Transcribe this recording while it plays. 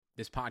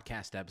This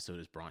podcast episode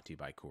is brought to you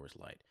by Coors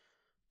Light.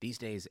 These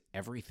days,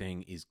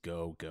 everything is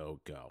go, go,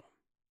 go.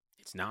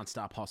 It's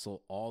nonstop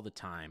hustle all the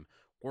time.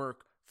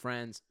 Work,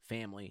 friends,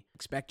 family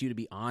expect you to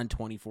be on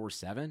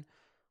 24/7.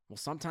 Well,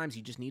 sometimes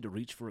you just need to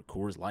reach for a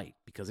Coors Light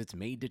because it's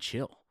made to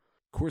chill.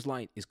 Coors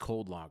Light is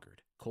cold lagered,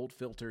 cold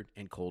filtered,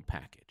 and cold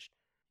packaged.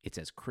 It's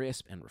as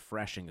crisp and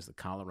refreshing as the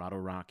Colorado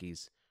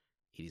Rockies.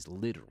 It is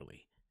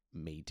literally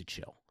made to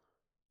chill.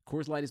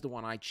 Coors Light is the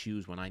one I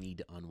choose when I need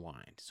to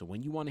unwind. So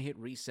when you want to hit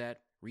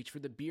reset, reach for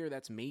the beer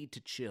that's made to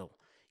chill.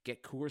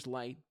 Get Coors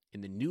Light in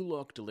the new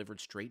look delivered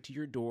straight to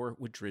your door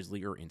with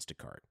Drizzly or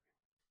Instacart.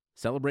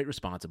 Celebrate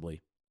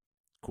responsibly.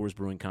 Coors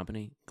Brewing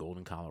Company,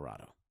 Golden,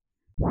 Colorado.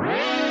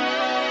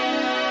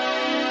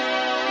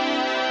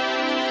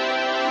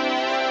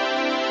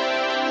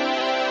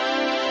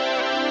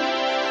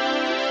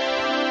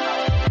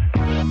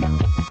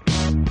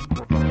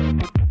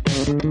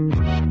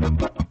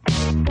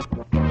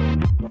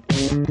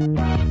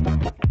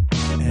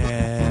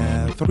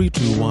 And 3,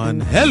 2, 1.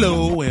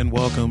 Hello and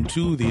welcome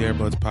to the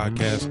Airbuds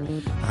Podcast.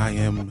 I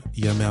am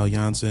Yamel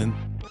Janssen.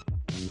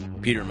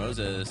 Peter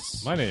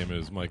Moses. My name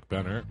is Mike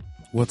Benner.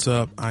 What's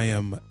up? I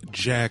am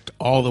jacked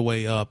all the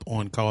way up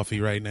on coffee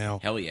right now.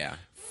 Hell yeah.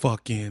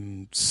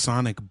 Fucking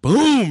Sonic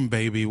Boom,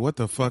 baby. What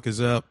the fuck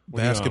is up?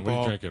 What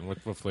Basketball. What are you drinking?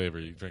 What flavor?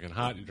 You drinking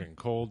hot? You drinking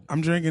cold?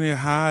 I'm drinking it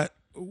hot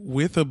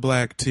with a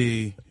black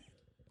tea.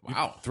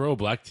 Wow. Throw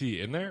black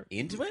tea in there?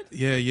 Into it?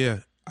 Yeah.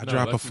 I No,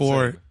 drop a that's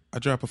 4. insane. I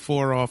drop a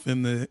 4 off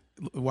in the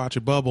watch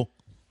it bubble.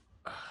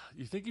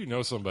 You think you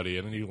know somebody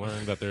and then you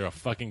learn that they're a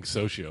fucking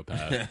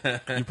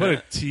sociopath. You put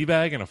a tea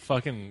bag in a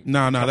fucking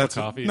No, cup that's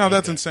of coffee? that's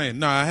Okay. insane.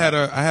 No, I had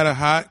a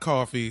hot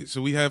coffee.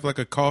 So we have like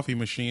a coffee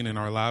machine in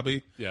our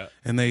lobby. Yeah.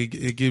 And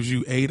it gives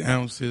you 8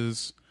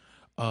 ounces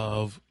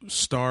of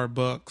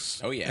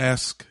Starbucks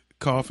esque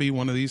coffee.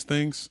 One of these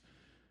things.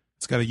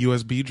 It's got a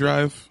USB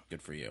drive.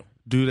 Good for you.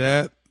 Do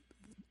that.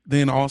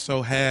 Then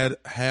also had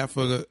half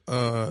a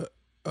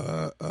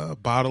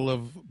bottle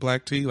of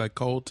black tea, like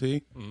cold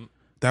tea. Mm-hmm.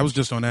 That was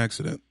just on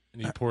accident.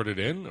 And you poured it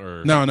in?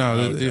 Or No,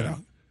 Okay. you know,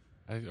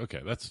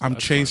 That's I'm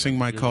that's chasing fine.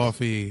 my You're just-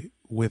 coffee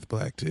with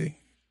black tea.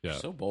 Yeah.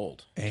 So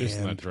bold.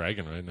 Chasing that And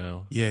dragon right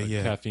now. Yeah, That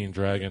yeah. Caffeine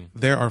dragon.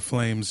 there are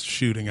flames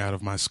shooting out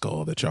of my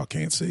skull that y'all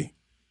can't see.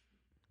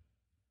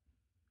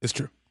 It's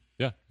true.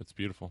 Yeah, it's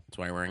beautiful. That's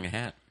why you're wearing a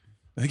hat.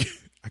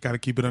 I got to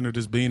keep it under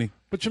this beanie.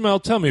 But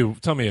Jamel,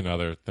 tell me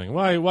another thing.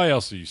 Why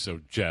else are you so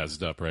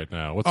jazzed up right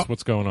now?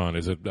 What's going on?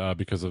 Is it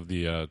because of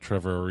the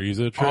Trevor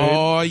Ariza trade?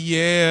 Oh,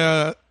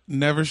 yeah.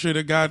 Never should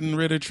have gotten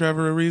rid of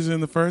Trevor Ariza in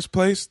the first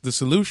place. The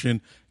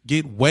solution,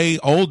 get way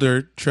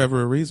older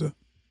Trevor Ariza.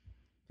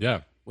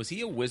 Yeah. Was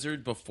he a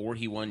Wizard before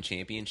he won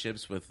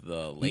championships with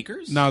the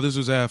Lakers? No, this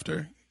was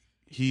after.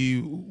 He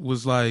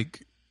was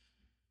like,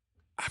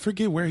 I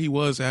forget where he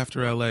was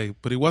after LA,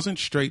 but he wasn't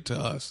straight to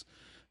us.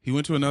 He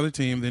went to another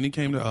team, then he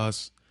came to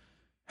us,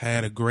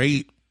 had a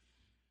great,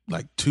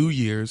 2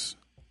 years,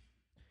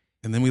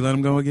 and then we let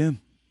him go again.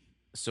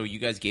 So you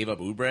guys gave up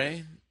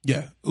Oubre?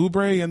 Yeah,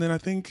 Oubre, and then I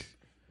think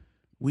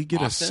we get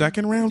Austin? a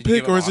second round Did you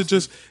pick, give or up is it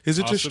just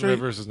Austin straight?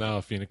 Rivers is now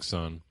a Phoenix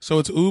Sun. So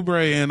it's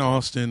Oubre and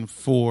Austin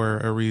for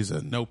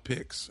Ariza, no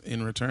picks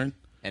in return.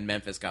 And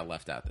Memphis got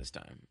left out this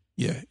time.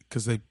 Yeah,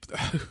 because they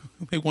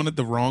they wanted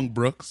the wrong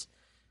Brooks.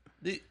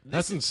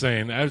 That's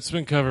insane. It's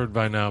been covered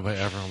by now by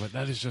everyone, but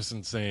that is just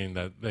insane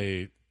that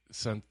they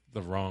sent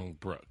the wrong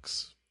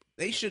Brooks.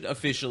 They should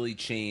officially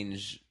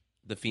change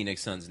the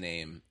Phoenix Suns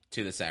name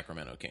to the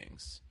Sacramento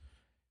Kings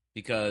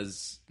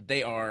because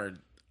they are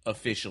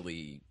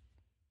officially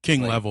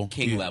King like, level.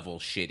 King Yeah. level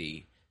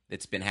shitty.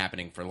 It's been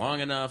happening for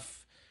long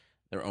enough.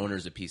 Their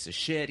owner's a piece of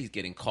shit. He's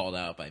getting called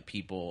out by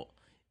people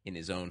in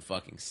his own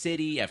fucking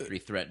city after he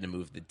threatened to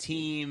move the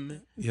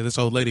team. Yeah, this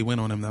old lady went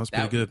on him. That was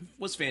pretty That good.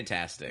 was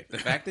fantastic. The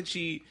fact that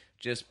she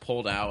just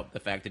pulled out the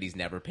fact that he's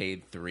never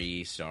paid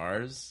 3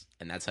 stars,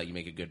 and that's how you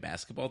make a good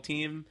basketball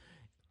team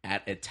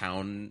at a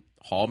town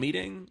hall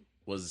meeting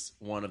was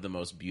one of the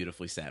most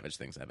beautifully savage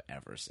things I've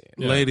ever seen.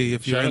 Lady,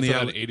 if you're Shout in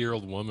out the to that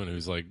 80-year-old woman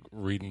who's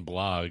reading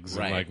blogs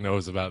Right. and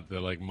knows about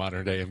the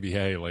modern day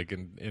NBA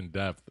in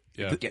depth.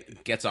 Yeah,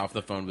 Gets off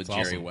the phone with It's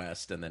Jerry awesome.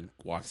 West and then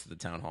walks to the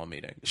town hall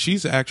meeting.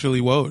 She's actually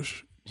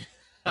Woj.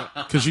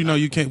 Because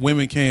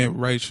women can't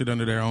write shit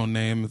under their own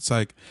name. It's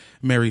like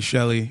Mary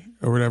Shelley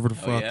or whatever the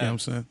fuck. yeah. You know what I'm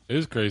saying? it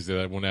is crazy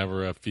that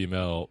whenever a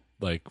female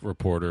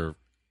reporter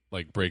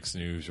breaks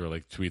news or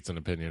tweets an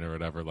opinion or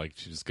whatever,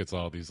 she just gets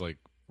all these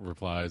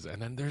replies,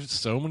 and then there's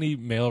so many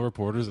male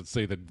reporters that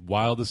say the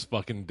wildest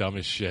fucking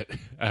dumbest shit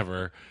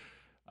ever,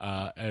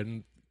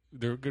 and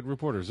they're good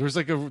reporters.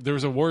 There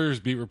was a Warriors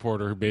beat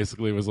reporter who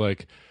basically was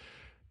like,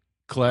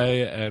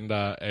 Clay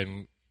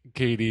and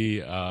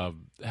Katie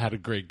had a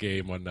great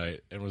game one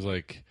night, and was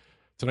like,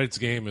 tonight's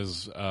game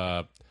is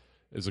a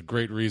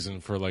great reason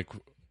for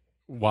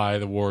why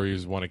the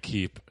Warriors want to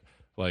keep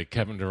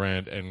Kevin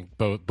Durant and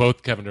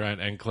both Kevin Durant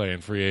and Clay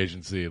in free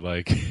agency,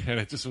 and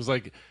it just was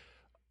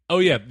Oh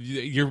yeah,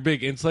 your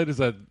big insight is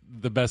that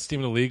the best team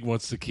in the league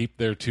wants to keep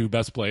their 2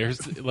 best players.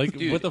 Like,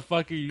 Dude. what the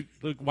fuck are you?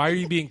 Like, why are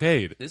you being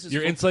paid? This is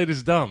Your insight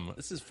is dumb.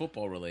 This is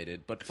football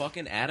related, but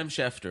fucking Adam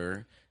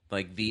Schefter,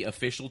 like the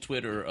official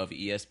Twitter of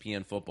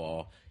ESPN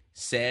football,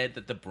 said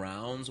that the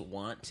Browns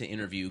want to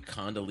interview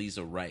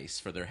Condoleezza Rice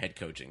for their head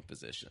coaching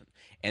position,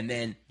 and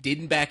then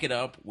didn't back it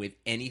up with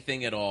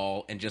anything at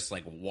all, and just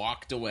like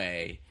walked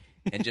away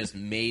and just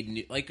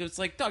made like it's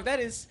like, dog, that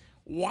is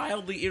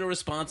wildly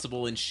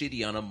irresponsible and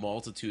shitty on a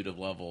multitude of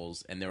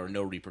levels, and there are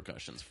no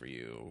repercussions for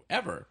you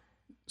ever.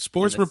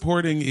 Sports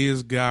reporting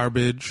is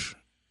garbage,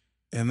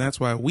 and that's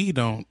why we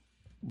don't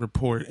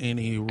report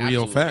any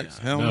real Absolutely facts.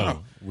 not. Hell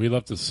no. We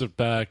love to sit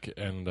back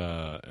and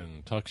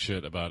talk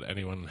shit about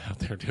anyone out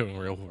there doing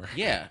real work.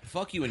 Yeah,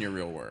 fuck you and your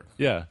real work.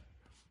 Yeah.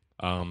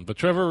 But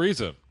Trevor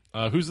Ariza,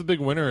 who's the big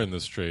winner in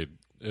this trade?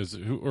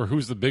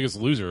 Who's the biggest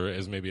loser?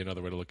 Is maybe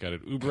another way to look at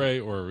it.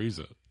 Oubre or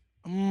Ariza?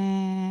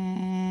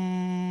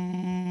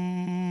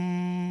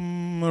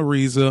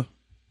 Ariza.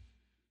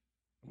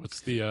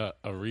 What's the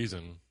a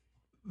reason?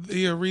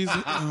 The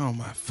Ariza. Oh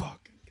my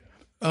fuck.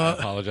 I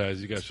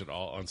apologize. You guys should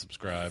all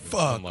unsubscribe, and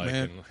Fuck, unlike,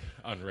 man.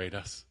 and unrate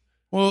us.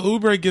 Well,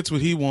 Oubre gets what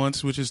he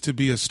wants, which is to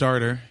be a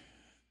starter.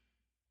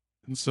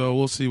 And so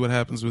we'll see what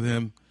happens with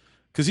him.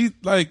 Because he,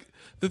 like,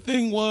 the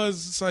thing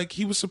was, it's like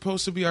he was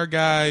supposed to be our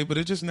guy, but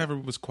it just never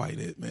was quite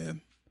it,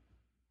 man.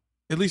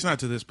 At least not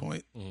to this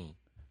point. Mm.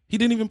 He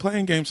didn't even play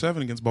in Game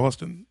 7 against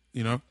Boston,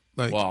 you know?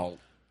 Like, Well,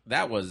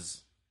 that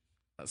was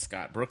a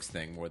Scott Brooks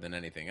thing more than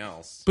anything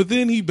else. but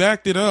then he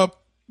backed it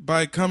up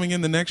by coming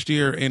in the next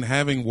year and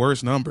having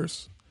worse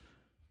numbers.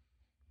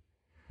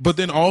 But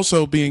then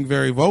also being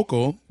very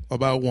vocal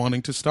about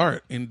wanting to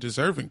start and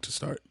deserving to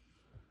start.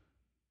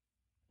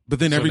 But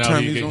then every now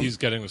time he's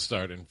getting the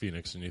start in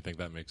Phoenix, and you think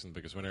that makes him the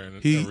biggest winner.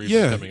 And Ariza's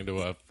yeah. coming into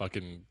a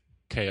fucking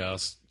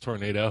chaos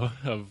tornado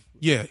of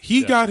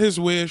he got his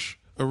wish.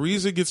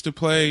 Ariza gets to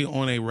play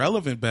on a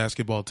relevant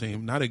basketball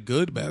team, not a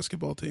good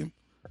basketball team.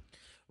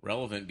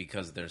 Relevant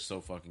because they're so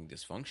fucking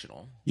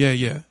dysfunctional.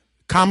 Yeah.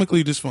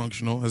 Comically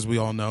dysfunctional, as we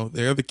all know.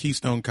 They're the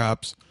Keystone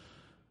Cops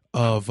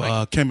of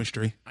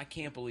chemistry. I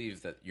can't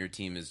believe that your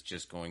team is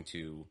just going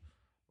to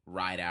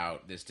ride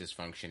out this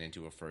dysfunction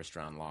into a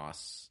first-round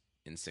loss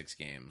in 6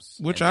 games.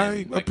 Which and I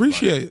then, like,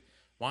 appreciate.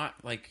 Why?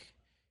 Like,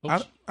 I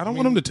don't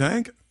want him to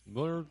tank.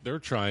 They're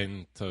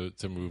trying to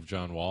move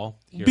John Wall.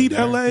 Here Beat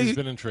and there. LA. He's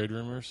been in trade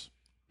rumors.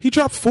 He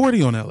dropped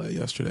 40 on LA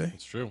yesterday.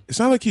 It's true. It's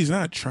not like he's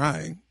not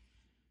trying.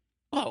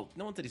 well,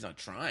 no one said he's not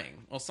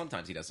trying. Well,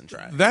 sometimes he doesn't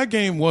try. That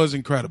game was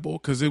incredible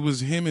because it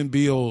was him and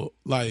Beal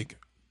like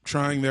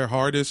trying their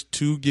hardest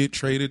to get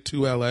traded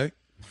to LA.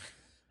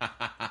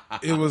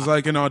 It was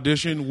like an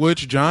audition,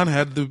 which John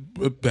had the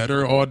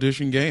better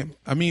audition game.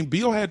 I mean,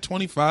 Beal had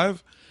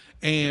 25,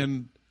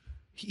 and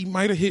he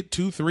might have hit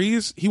 2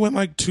 threes. He went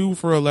like 2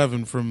 for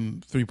 11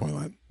 from 3-point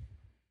line.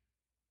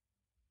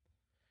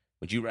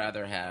 Would you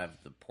rather have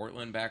the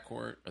Portland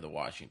backcourt or the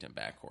Washington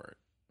backcourt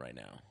right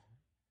now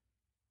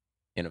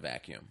in a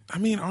vacuum? I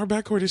mean, our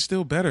backcourt is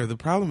still better. The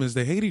problem is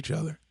they hate each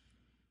other.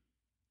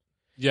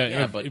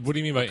 Yeah, but what do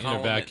you mean by in a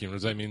McCollum- vacuum?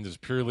 Does that mean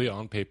just purely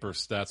on paper,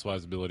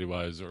 stats-wise,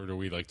 ability-wise, or are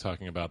we like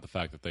talking about the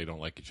fact that they don't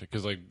like each other?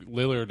 Because like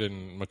Lillard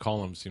and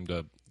McCollum seem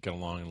to get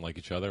along and like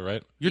each other,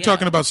 right? You're Yeah.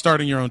 talking about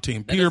starting your own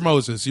team. Peter doesn't-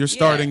 Moses, you're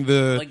starting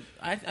the... Like,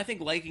 I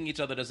think liking each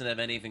other doesn't have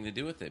anything to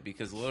do with it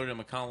because Lillard and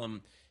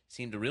McCollum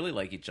seem to really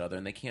like each other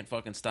and they can't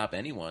fucking stop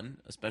anyone,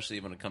 especially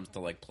when it comes to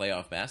like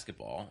playoff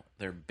basketball.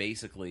 They're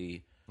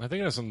basically I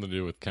think it has something to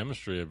do with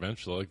chemistry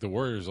eventually. Like the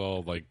Warriors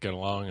all like get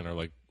along and are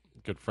like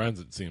good friends,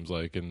 it seems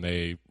like, and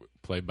they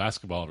play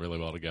basketball really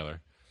well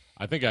together.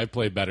 I think I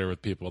play better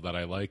with people that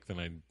I like than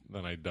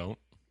I don't.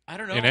 I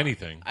don't know. In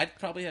anything. I'd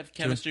probably have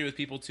chemistry with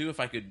people too if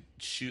I could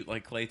shoot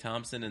like Klay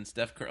Thompson and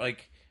Steph Curry.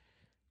 Like,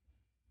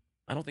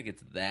 I don't think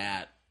it's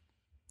that.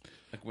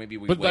 Like maybe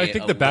we. But weigh I it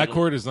think a the little-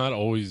 backcourt is not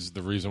always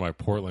the reason why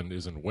Portland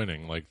isn't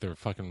winning. Like they're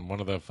fucking one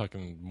of the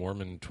fucking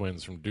Mormon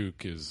twins from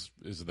Duke is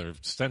their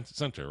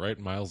center, right?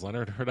 Miles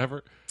Leonard or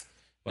whatever.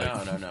 Like,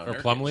 No. Or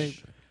Nurkic.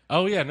 Plumlee.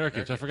 Oh yeah, Nurkic.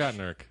 I Nurkic. forgot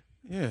Nurk.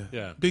 Yeah.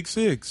 Yeah. Big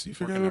Six. You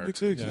forgot Working about Big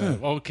Six. Yeah. Yeah.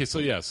 Well, okay.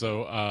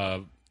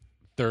 So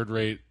third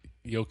rate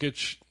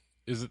Jokic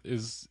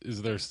is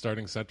their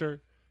starting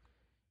center.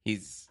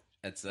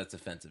 That's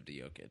offensive to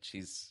Jokic.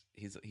 He's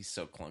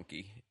so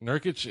clunky.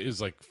 Nurkic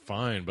is like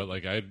fine, but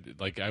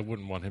I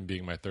wouldn't want him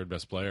being my third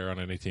best player on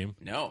any team.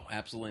 No,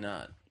 absolutely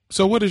not.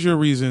 So what is your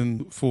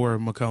reason for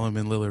McCollum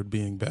and Lillard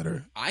being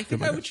better? I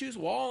think I would choose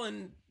Wall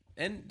and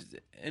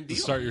To Beal.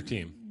 start your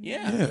team.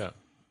 Yeah, Yeah.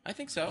 I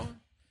think so.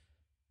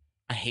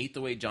 I hate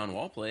the way John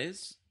Wall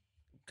plays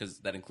because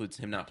that includes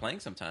him not playing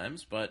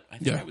sometimes. But I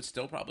think Yeah. I would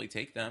still probably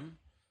take them.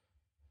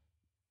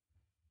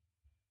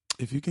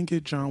 If you can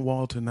get John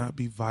Wall to not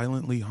be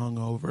violently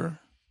hungover,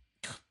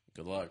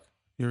 Good luck.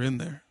 you're in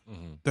there.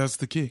 Mm-hmm. That's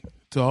the key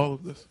to all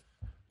of this.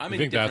 I I mean,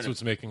 think that's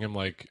what's making him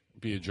like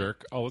be a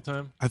jerk all the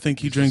time. I think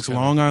he He's drinks just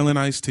kinda- Long Island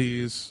iced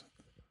teas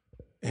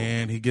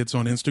and he gets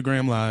on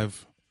Instagram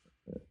Live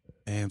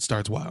and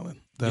starts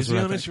wilding. That's Is he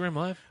what I on think. Instagram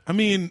Live? I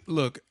mean,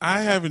 look,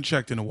 I haven't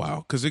checked in a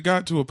while because it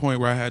got to a point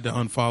where I had to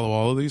unfollow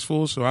all of these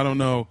fools. So I don't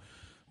know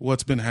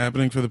what's been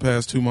happening for the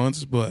past 2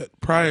 months. But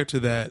prior to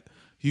that,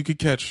 you could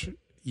catch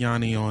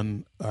Yanni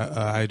on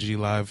IG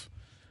Live.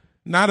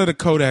 Not at a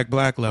Kodak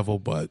Black level,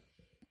 but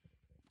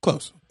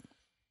close.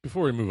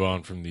 Before we move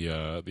on from the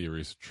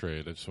Ariza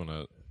trade, I just want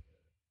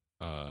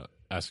to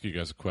ask you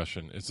guys a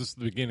question. Is this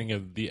the beginning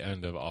of the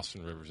end of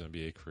Austin Rivers'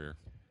 NBA career?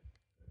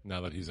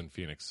 Now that he's in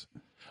Phoenix.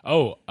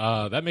 Oh,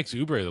 that makes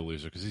Oubre the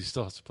loser because he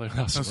still has to play with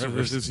Austin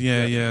Rivers.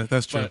 Yeah,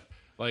 that's true. But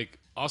like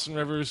Austin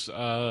Rivers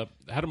had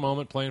a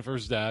moment playing for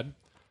his dad,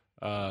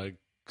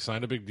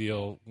 signed a big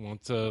deal,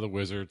 went to the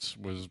Wizards,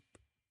 was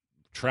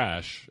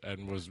trash,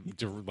 and was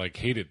like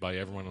hated by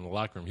everyone in the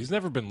locker room. He's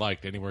never been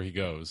liked anywhere he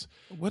goes.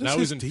 What is now his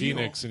he's in deal?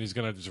 Phoenix and he's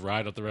gonna just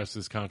ride out the rest of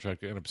his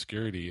contract in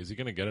obscurity. Is he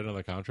gonna get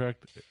another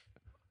contract?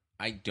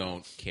 I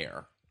don't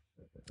care.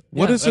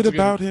 What Yeah, is it that's a good-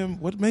 about him?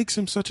 What makes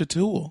him such a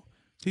tool?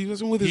 He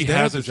wasn't with his He dad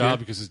has a this job year.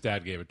 because his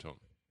dad gave it to him.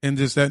 And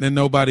just that, and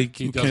nobody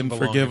He doesn't can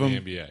belong forgive in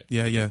him. the NBA.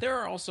 Yeah. There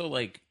are also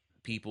like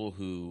people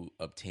who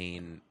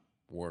obtain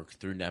work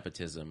through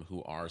nepotism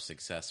who are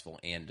successful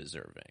and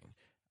deserving.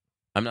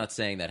 I'm not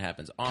saying that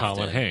happens often.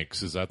 Colin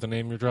Hanks, is that the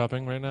name you're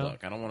dropping right now?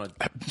 Look, I don't want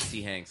to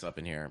see Hanks up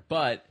in here,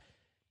 but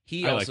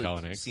he I like also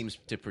Colin Hanks. seems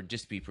to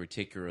just be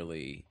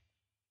particularly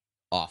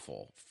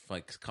awful,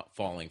 like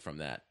falling from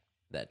that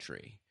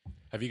tree.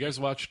 Have you guys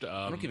watched?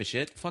 I don't give a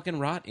shit. Fucking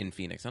rot in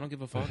Phoenix. I don't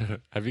give a fuck.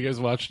 Have you guys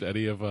watched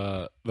any of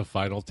the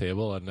Final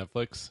Table on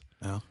Netflix?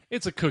 No.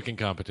 It's a cooking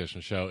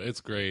competition show.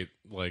 It's great,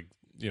 like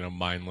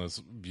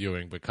mindless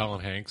viewing. But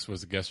Colin Hanks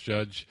was a guest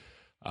judge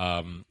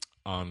on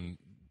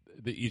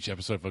each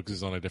episode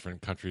focuses on a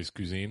different country's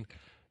cuisine,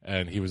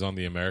 and he was on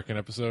the American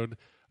episode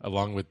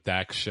along with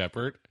Dax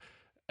Shepard.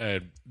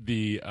 And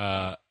the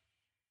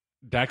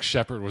Dax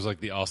Shepard was like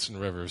the Austin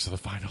Rivers of the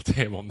Final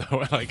Table.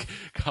 No, like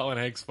Colin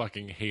Hanks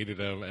fucking hated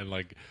him, and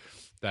like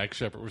Dax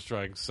Shepard was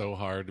trying so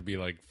hard to be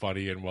like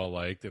funny and well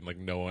liked, and like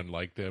no one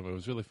liked him. It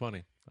was really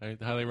funny. I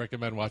highly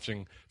recommend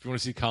watching if you want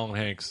to see Colin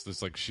Hanks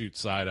just like shoot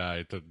side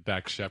eye to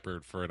Dax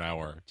Shepard for an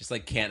hour. Just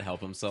like can't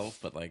help himself,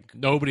 but like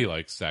Nobody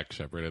likes Dax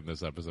Shepard in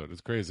this episode.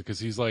 It's crazy because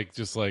he's like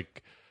just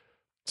like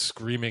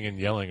screaming and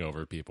yelling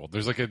over people.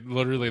 There's like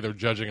literally they're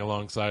judging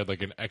alongside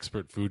like an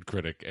expert food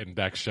critic, and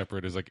Dax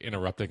Shepard is like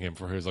interrupting him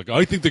for his like,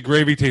 I think the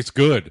gravy tastes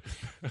good.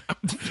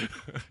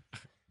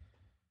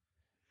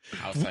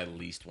 house I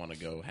least want to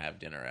go have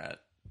dinner at.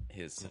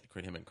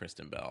 Him and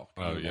Kristen Bell.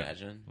 Can you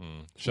imagine?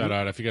 Shout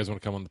out if you guys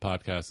want to come on the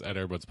podcast at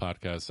Airbuds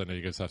Podcast. I know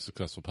you guys have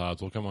successful pods.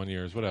 We'll come on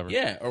yours, whatever.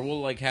 Yeah, or we'll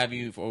like have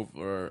you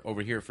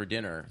over here for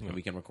dinner, and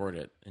we can record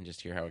it and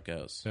just hear how it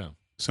goes. Yeah.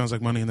 Sounds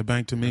like Money in the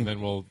Bank to me. And then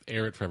we'll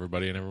air it for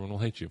everybody, and everyone will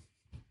hate you.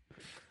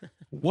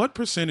 What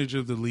percentage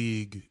of the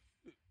league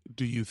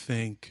do you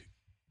think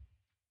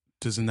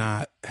does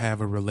not have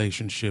a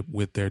relationship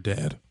with their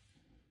dad?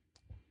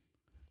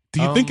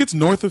 Do you think it's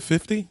north of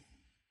 50?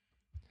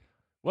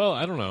 Well,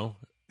 I don't know.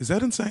 Is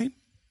that insane?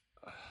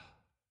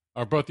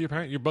 Are both your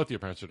parents? Both your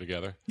parents are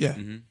together. Yeah.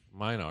 Mm-hmm.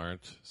 Mine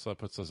aren't. So that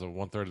puts us at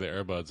 1/3 of the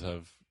Airbuds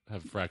have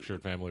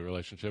fractured family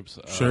relationships.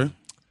 Sure.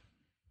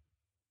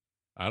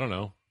 I don't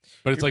know,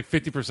 but it's like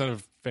 50% of Your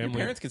family.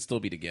 parents could still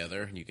be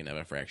together, and you can have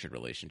a fractured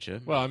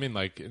relationship. Well, I mean,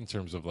 like in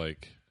terms of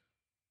like,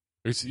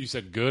 you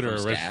said good or a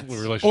From stats.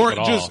 relationship Or at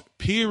all? just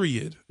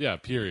period. Yeah,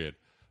 period.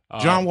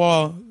 John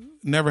Wall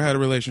never had a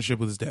relationship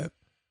with his dad.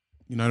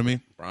 You know what I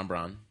mean?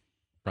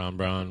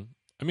 Brown.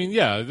 I mean,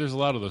 yeah, there's a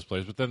lot of those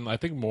players, but then I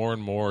think more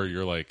and more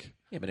you're like,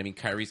 Yeah, but I mean,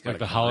 Kyrie's got like a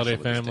the Holiday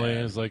commercial with his family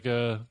dad. is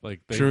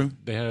like they True.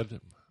 they had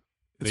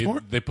It's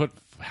more. they put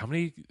how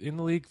many in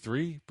the league?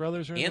 3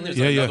 brothers are in And the there's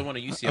league? Yeah, another yeah. one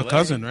at UCLA. A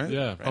cousin, right?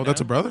 Yeah, Oh, that's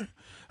a brother?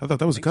 I thought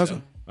that was a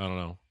cousin. I don't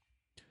know,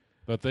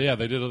 but they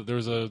did.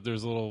 There's a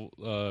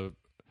little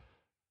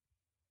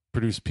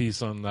produced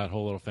piece on that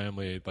whole little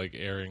family like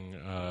airing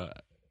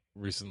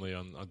recently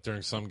on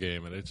during some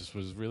game, and it just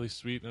was really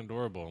sweet and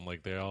adorable, and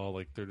like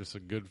they're just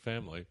a good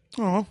family.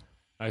 Oh,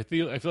 I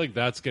feel like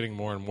that's getting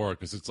more and more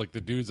because it's like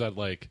the dudes that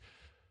like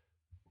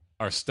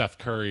are Steph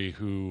Curry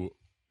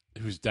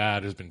whose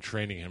dad has been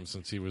training him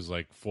since he was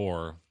like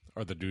 4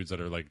 are the dudes that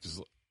are like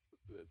just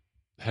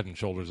head and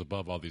shoulders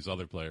above all these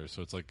other players.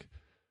 So it's like,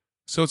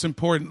 so it's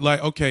important.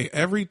 Like, okay,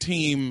 every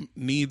team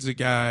needs a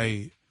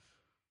guy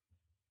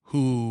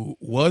who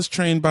was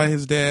trained by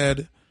his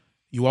dad.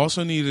 You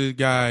also need a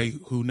guy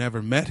who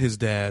never met his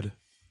dad.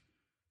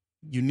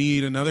 You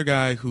need another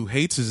guy who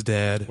hates his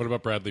dad. what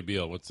about Bradley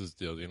Beal? What's his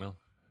deal? Do you know?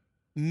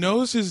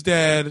 Knows his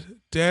dad.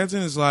 Dad's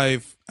in his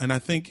life, and I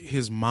think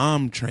his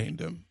mom trained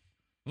him.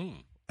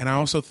 And I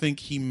also think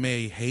he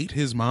may hate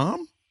his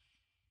mom.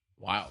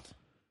 Wild.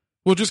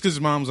 Well, just because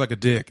his mom's like a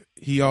dick.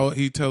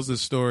 He tells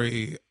this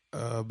story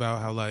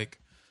about how like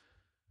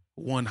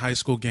one high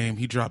school game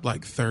he dropped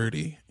like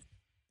 30,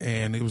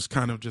 and it was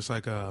kind of just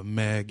like a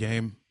mad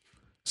game,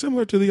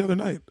 similar to the other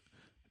night.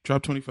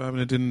 Dropped 25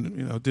 and it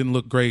didn't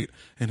look great,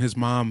 and his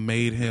mom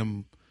made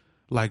him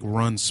like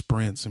run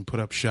sprints and put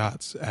up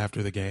shots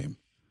after the game.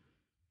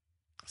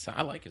 So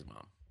I like his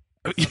mom.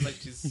 You Sounds like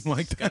she's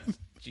like that?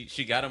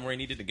 She got him where he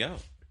needed to go.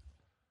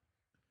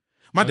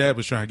 My dad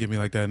was trying to get me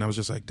like that, and I was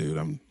just like, dude,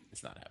 I'm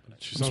It's not happening.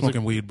 She I'm sounds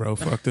smoking like weed, bro.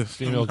 Fuck this.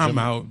 female I'm Jim,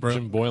 out, bro.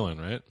 Jim Boylan,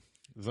 right?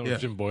 Is that Yeah.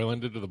 what Jim Boylan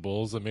did to the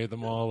Bulls that made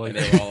them all like And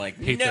they were all like,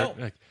 hate no.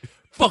 their, like,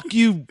 fuck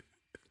you,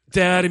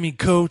 Dad. I mean,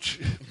 Coach.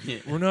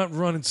 We're not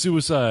running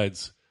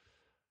suicides.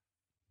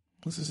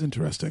 This is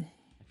interesting.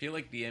 I feel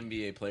like the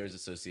NBA Players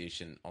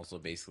Association also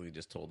basically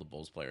just told the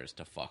Bulls players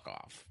to fuck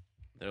off.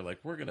 They're like,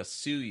 we're going to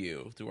sue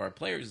you through our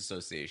Players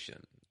Association.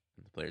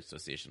 And the Players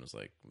Association was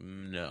like,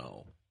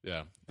 no.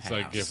 Yeah, it's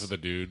like a Pass. gif of the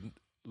dude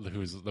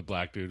who's the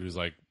black dude who's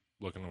like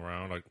looking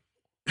around like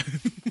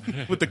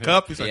With the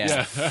cup, he's like,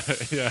 Yeah.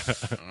 yeah.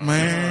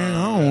 man,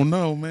 I don't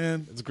know,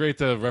 man. It's great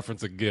to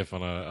reference a gif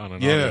on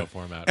an Yeah. audio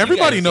format.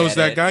 Everybody You guys knows get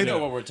that it. guy. You know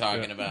what we're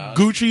talking about.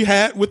 Gucci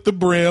hat with the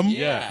brim,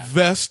 Yeah.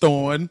 vest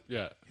on.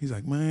 Yeah. He's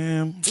like,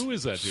 man, Who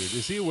is that dude?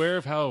 Is he aware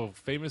of how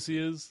famous he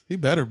is? he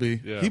better be.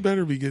 Yeah. He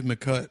better be getting a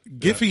cut.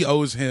 Giphy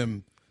owes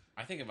him.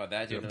 I think about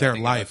that, dude. and I Their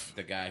think about life.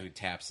 The guy who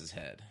taps his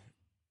head,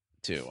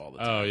 too, all the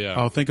time. Oh yeah.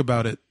 Oh, think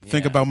about it.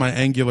 Think Yeah. about my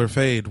angular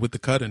fade with the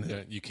cut in it.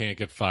 Yeah, you can't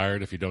get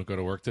fired if you don't go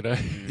to work today.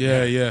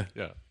 Yeah, yeah.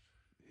 yeah.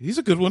 He's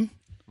a good one.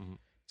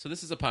 So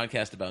this is a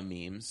podcast about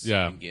memes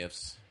Yeah. and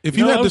GIFs. If You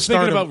you know, had I to was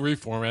start thinking a- about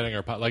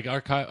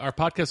reformatting our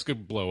podcast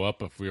could blow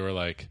up if we were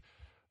like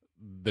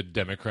the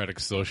Democratic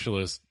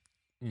Socialist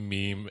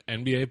meme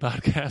NBA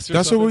podcast. Or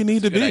that's something. what we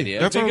need to Good be. idea.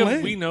 That's our Think of-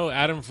 lane. we know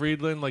Adam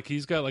Friedland, like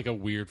he's got like a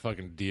weird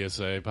fucking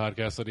DSA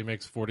podcast that he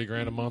makes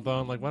 $40,000 a month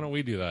on. Like, why don't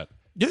we do that?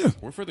 Yeah.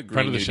 We're for the Green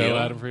Friend of the New show, Deal.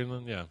 Adam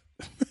Friedland. Yeah,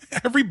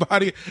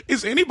 Everybody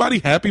is anybody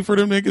happy for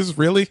them niggas?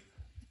 Really?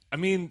 I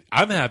mean,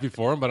 I'm happy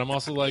for him, but I'm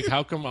also like,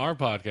 how come our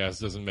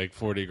podcast doesn't make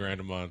 $40,000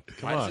 a month?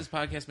 Come Why on, does this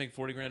podcast make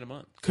 $40,000 a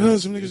month?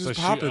 Because them niggas it's is a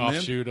popping, man.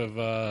 offshoot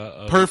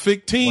of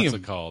Perfect team. What's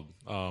it called?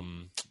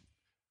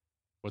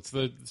 What's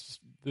the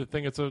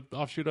thing? It's an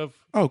offshoot of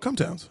Oh, come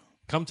towns.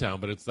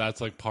 Cumtown, but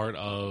that's like part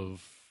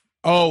of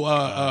Oh,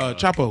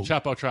 Chapo.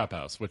 Chapo Trap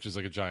House, which is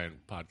like a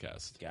giant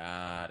podcast.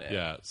 Got it.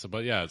 Yeah. So,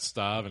 but yeah, it's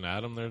Stav and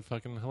Adam. They're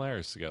fucking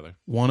hilarious together.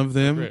 One of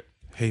them Great.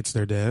 hates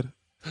their dad.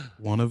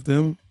 One of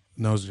them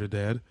knows their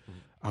dad.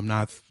 I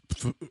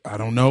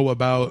don't know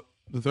about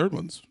the third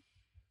one's.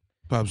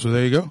 Pop, so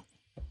there you go.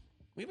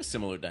 We have a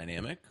similar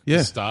dynamic. Yeah.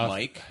 Stav,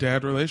 Mike.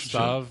 Dad relationship.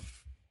 Stav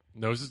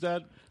knows his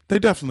dad. They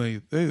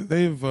definitely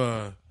they've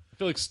I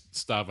feel like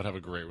Stav would have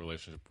a great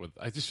relationship with.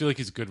 I just feel like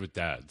he's good with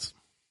dads.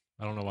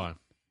 I don't know why.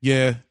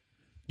 yeah.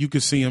 You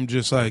could see him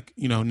just like,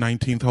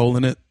 19th hole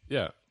in it.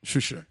 Yeah.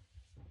 Sure.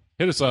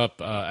 Hit us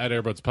up at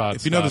Airbuds Pod.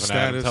 If you know the Stav and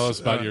Adam. status, Tell us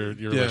about your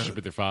yeah. relationship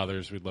with your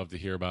fathers. We'd love to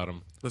hear about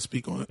them. Let's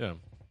speak on it. Yeah.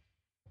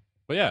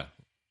 But yeah.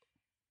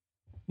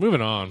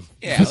 Moving on.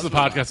 Yeah, This is a let's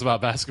move podcast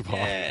about basketball.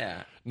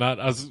 Yeah. Not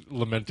us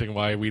lamenting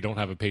why we don't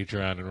have a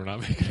Patreon and we're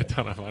not making a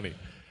ton of money.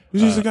 We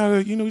just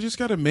gotta, we just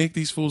gotta make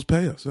these fools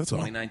pay us. That's all.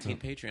 2019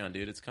 Patreon,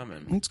 dude. It's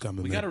coming. It's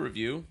coming, We man. got a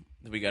review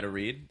that we got to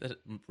read that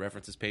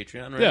references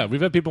Patreon, right? Yeah, we've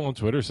had people on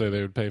Twitter say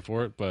they would pay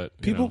for it, but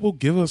you People know, will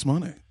give us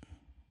money.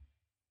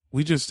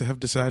 We just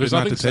have decided there's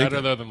not nothing to take sadder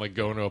it. though than like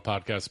going to a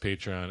podcast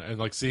Patreon and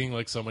like seeing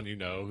like someone you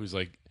know who's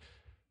like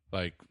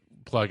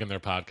plugging their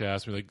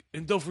podcast, be like,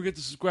 and don't forget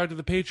to subscribe to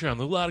the Patreon. There's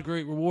a lot of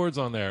great rewards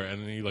on there,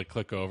 and then you like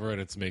click over and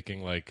it's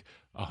making like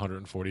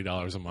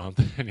 $140 a month,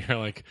 and you're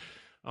like,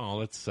 oh,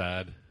 that's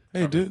sad.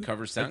 Hey, dude.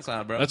 Cover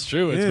SoundCloud, bro. That's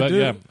true. It's Yeah, but dude.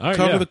 yeah, all right,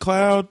 Cover yeah. the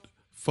cloud.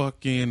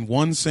 Fucking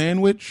one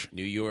sandwich.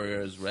 New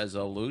Year's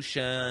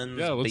resolutions.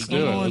 Yeah, let's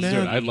baby. do it. Come on Let's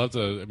do it. now. I'd love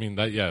to. I mean,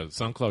 that yeah,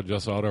 SoundCloud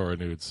just auto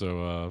renewed,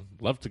 so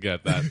love to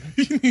get that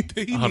he needs,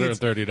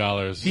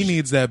 $130. he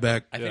needs that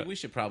back. I Yeah. think we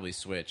should probably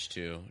switch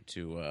to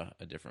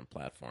a different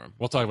platform.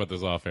 We'll talk about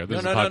this off air.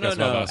 This No, is a no, podcast no, about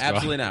no, basketball.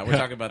 absolutely not. We're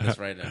talking about this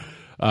right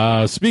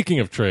now. Speaking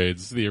of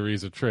trades, the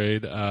Ariza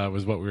trade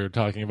was what we were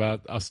talking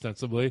about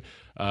ostensibly.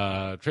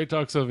 Trade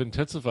talks have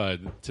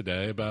intensified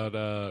today about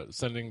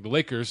the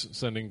Lakers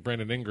sending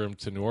Brandon Ingram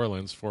to New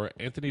Orleans for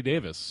Anthony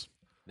Davis.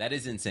 That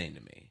is insane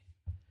to me.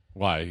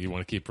 Why? You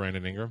want to keep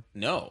Brandon Ingram?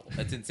 No,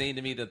 that's insane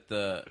to me that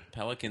the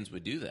Pelicans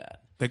would do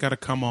that. They got to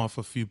come off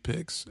a few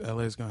picks.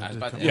 LA's going I was to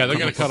about come to- Yeah, off. they're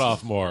going to cut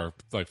off more,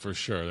 like for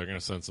sure. They're going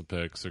to send some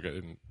picks. They're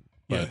getting,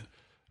 but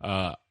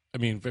I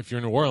mean, if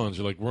you're New Orleans,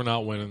 you're like, we're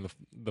not winning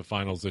the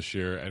finals this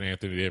year, and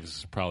Anthony Davis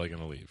is probably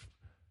going to leave.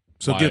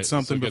 So Why? get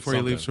something So get before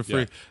he leaves for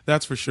something, free. yeah.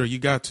 That's for sure. You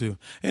got to.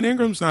 And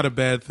Ingram's not a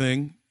bad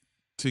thing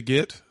to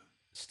get.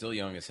 Still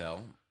young as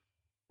hell.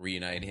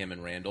 Reunite him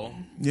and Randall.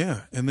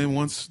 Yeah. And then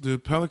once the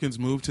Pelicans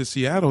move to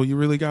Seattle, you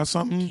really got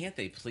something. Can't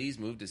they please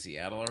move to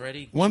Seattle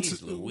already? Once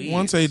Jeez Louise.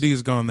 once AD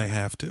is gone, they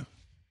have to.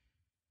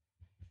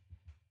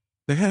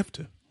 They have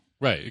to.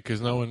 Right,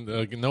 because no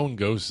one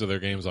goes to their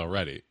games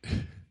already.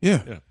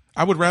 Yeah. Yeah.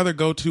 I would rather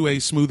go to a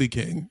Smoothie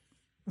King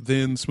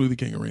than Smoothie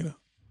King Arena.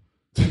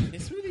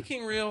 Is Smoothie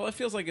King real? It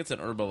feels like it's an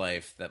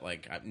Herbalife that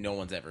no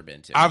one's ever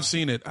been to. I've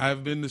seen it.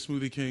 I've been to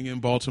Smoothie King in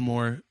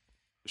Baltimore.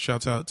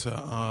 Shouts out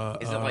to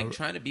Is it like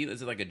trying to be?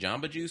 Is it like a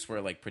Jamba Juice where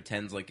it like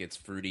pretends like it's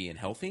fruity and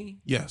healthy?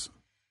 yes.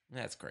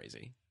 That's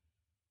crazy.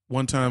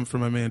 One time for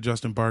my man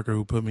Justin Barker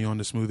who put me on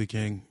to Smoothie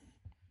King.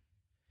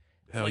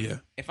 Hell Like, yeah.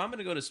 If I'm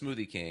gonna go to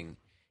Smoothie King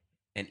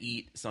and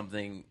eat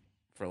something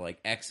for like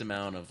X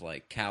amount of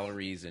like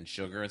calories and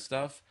sugar and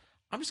stuff,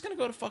 I'm just gonna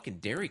go to fucking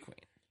Dairy Queen.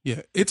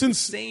 Yeah, it's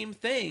insane. Same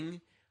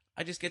thing.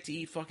 I just get to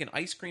eat fucking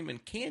ice cream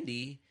and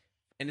candy,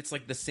 and it's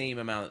like the same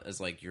amount as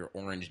like your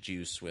orange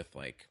juice with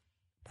like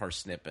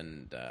parsnip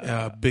and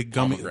Big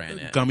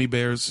pomegranate. gummy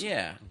bears.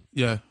 Yeah.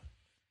 Yeah.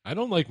 I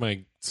don't like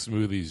my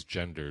smoothies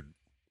gendered.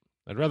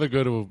 I'd rather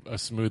go to a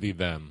smoothie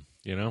them,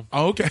 you know?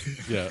 Oh, okay.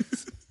 Yeah.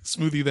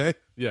 Smoothie they.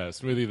 Yeah,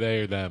 smoothie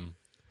they or them.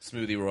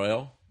 Smoothie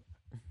Royal.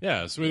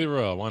 Yeah, smoothie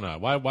royal. Why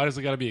not? Why does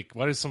it got to be?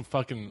 Why does some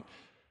fucking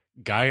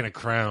guy in a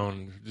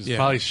crown just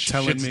probably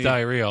telling shits me-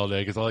 diarrhea all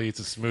day because all he eats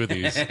is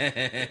smoothies?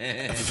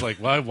 It's like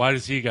why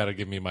does he got to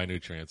give me my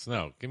nutrients?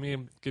 No, give me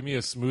a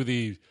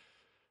smoothie,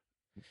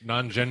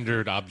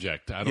 non-gendered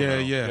object. I don't know.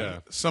 Yeah.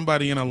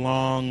 Somebody in a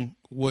long,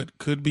 what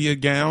could be a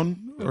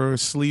gown or a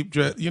sleep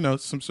dress,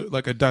 some sort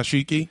like a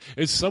dashiki.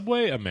 Is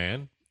Subway a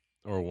man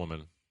or a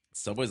woman?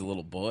 Subway's a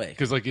little boy.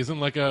 Because like, isn't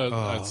like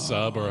a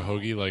sub or a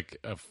hogie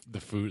like the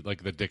food,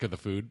 like the dick of the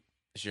food?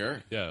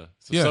 Sure. Yeah.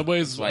 So Yeah.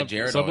 Subway's That's why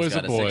Jared Subway's always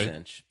got a boy.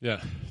 6-inch.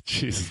 Yeah.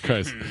 Jesus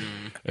Christ.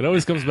 It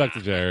always comes back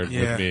to Jared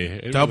Yeah. with me.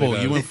 It Double.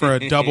 really You does. went for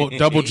a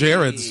double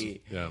Jared's.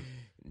 Yeah.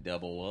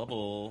 Double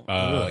wubble.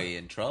 Uh, Boy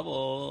in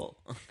trouble.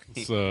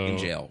 So in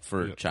jail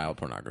for child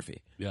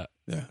pornography. Yeah.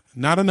 Yeah.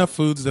 Not enough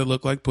foods that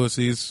look like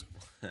pussies.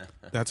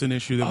 That's an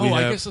issue that Oh, we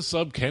I have. guess a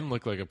sub can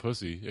look like a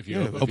pussy if you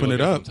Yeah, if you open look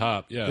it at up. from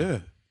top. Yeah. Yeah.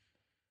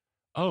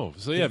 Oh,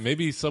 so yeah,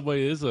 maybe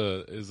Subway is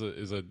a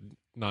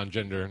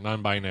non-gender,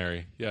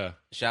 non-binary. Yeah.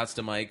 Shouts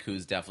to Mike,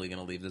 who's definitely going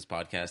to leave this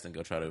podcast and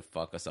go try to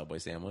fuck a Subway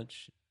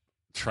sandwich.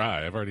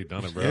 Try. I've already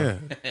done it, bro. Yeah.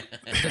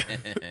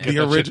 Get The that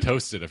orig- shit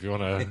toasted if you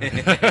want to.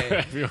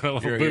 If you want a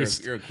little You're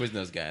boost. a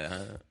Quiznos guy,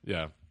 huh?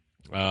 Yeah.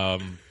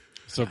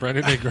 So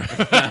Brandon Ingram.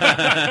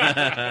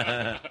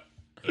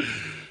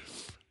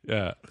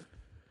 Yeah.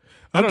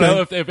 I don't Okay.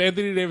 know if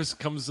Anthony Davis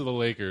comes to the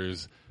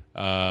Lakers.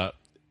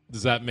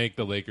 Does that make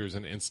the Lakers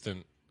an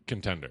instant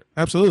contender?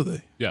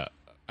 Absolutely. Yeah.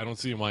 I don't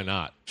see why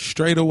not.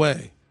 Straight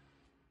away.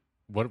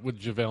 What would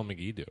JaVale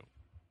McGee do?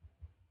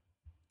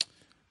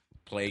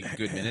 Play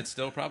good minutes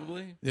still,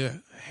 probably. Yeah.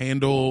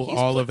 Handle He's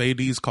all pla- of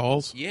AD's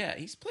calls. Yeah,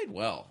 he's played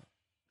well.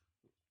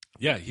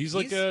 Yeah, he's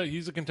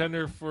a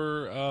contender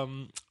for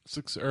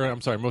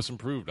most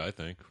improved, I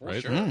think, For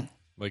right? sure.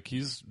 Like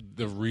he's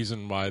the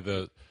reason why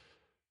the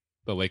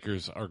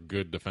Lakers are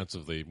good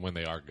defensively when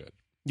they are good.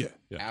 Yeah.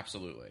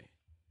 Absolutely.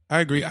 I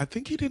agree. I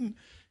think he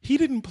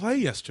didn't play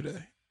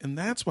yesterday, and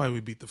that's why we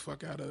beat the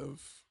fuck out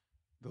of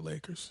the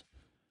Lakers.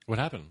 What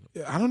happened?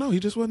 I don't know. He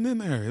just wasn't in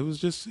there. It was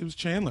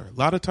Chandler. A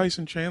lot of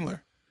Tyson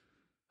Chandler,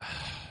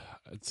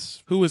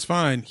 It's who is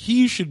fine.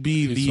 He should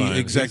be He's the fine.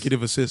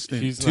 executive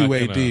assistant he's to not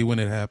AD gonna- when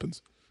it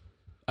happens.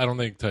 I don't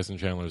think Tyson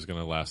Chandler is going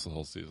to last the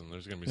whole season.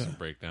 There's going to be some Yeah.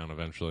 breakdown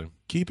eventually.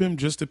 Keep him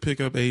just to pick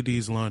up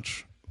AD's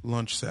lunch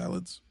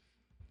salads.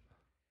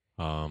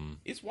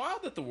 It's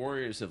wild that the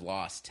Warriors have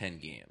lost 10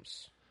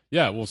 games.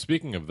 Yeah. Well,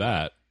 speaking of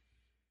that,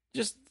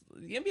 Just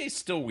the NBA is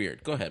still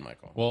weird. Go ahead,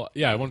 Michael. well,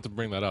 yeah, I wanted to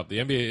bring that up. The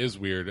NBA is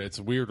weird. It's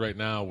weird right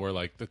now where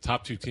like the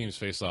top two teams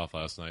faced off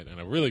last night in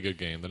a really good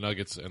game. The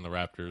Nuggets and the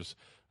Raptors.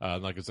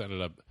 Nuggets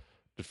ended up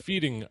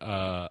defeating.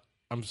 Defeating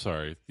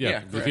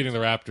the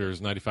Raptors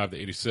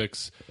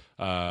 95-86.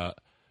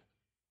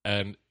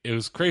 And it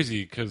was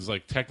crazy because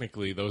like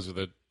technically those are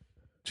the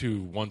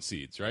 2 1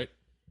 seeds, right?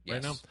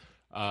 Yes. Right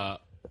now.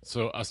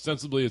 So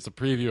ostensibly it's a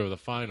preview of the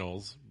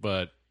finals,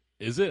 but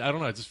is it? I don't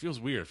know. It just feels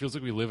weird. It feels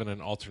like we live in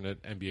an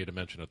alternate NBA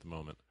dimension at the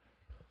moment.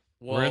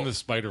 Well, We're in the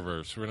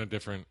Spider-Verse. We're in a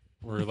different.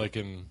 We're like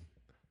in,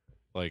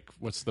 like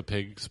what's the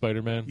pig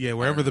Spider-Man? Yeah,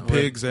 wherever the We're in-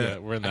 pigs at. Yeah,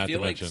 we're in I that feel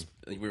dimension.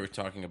 like we were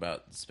talking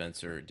about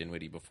Spencer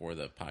Dinwiddie before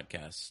the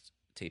podcast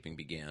taping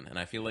began, and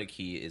I feel like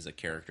he is a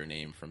character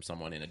name from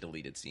someone in a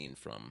deleted scene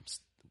from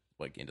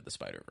like Into the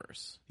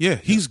Spider-Verse. Yeah,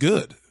 he's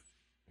good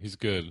He's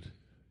good.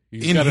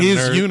 He's in got a his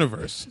nerd-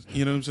 universe.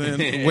 You know what I'm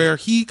saying? Where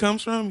he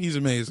comes from, he's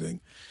amazing.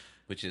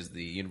 Which is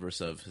the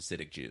universe of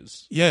Hasidic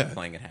Jews. Yeah.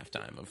 Playing at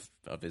halftime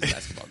of his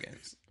basketball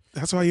games.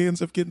 That's why he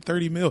ends up getting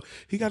 $30 million.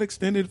 He got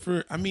extended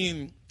for.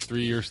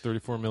 3 years,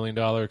 $34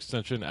 million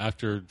extension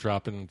after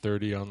dropping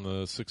 30 on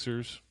the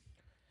Sixers.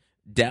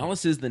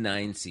 Dallas is the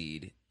 9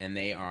 seed, and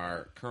they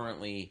are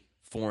currently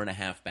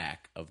 4.5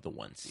 back of the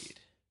 1 seed.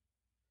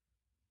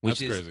 Which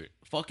That's is crazy.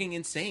 fucking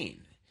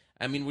insane.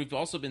 I mean, we've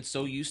also been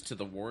so used to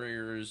the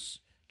Warriors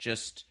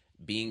just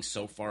being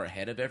so far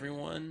ahead of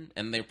everyone,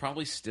 and they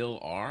probably still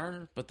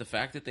are, but the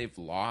fact that they've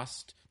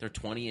lost, they're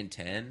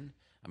 20-10.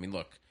 I mean,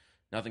 look,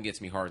 nothing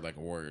gets me hard like a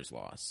Warriors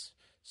loss.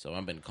 So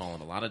I've been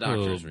calling a lot of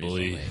doctors Oh, boy.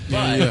 recently.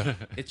 But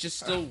it's just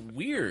still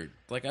weird.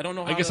 Like, I don't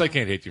know how I guess to- I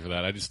can't hate you for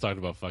that. I just talked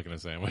about fucking a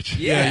sandwich.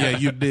 Yeah,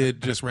 you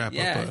did just wrap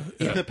Yeah,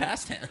 up. in the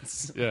past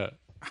tense. Yeah.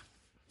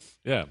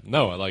 Yeah.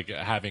 No, like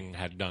having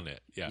had done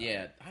it. Yeah.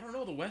 Yeah, I don't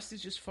know. The West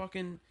is just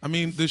fucking. I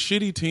mean, the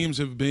shitty teams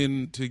have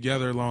been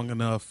together long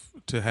enough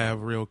to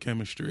have real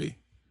chemistry.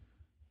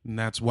 And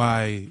that's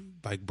why,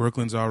 like,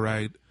 Brooklyn's all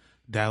right.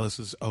 Dallas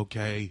is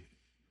okay.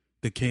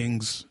 The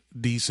Kings,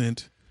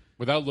 decent.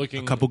 Without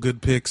looking A couple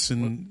good picks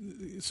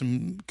and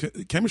some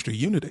chemistry,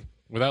 unity.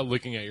 without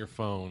looking at your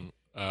phone,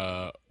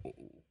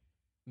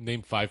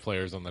 name 5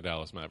 players on the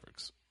Dallas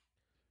Mavericks.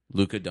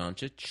 Luka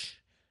Doncic,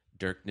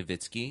 Dirk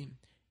Nowitzki,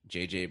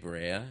 J.J.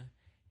 Barea,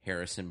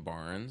 Harrison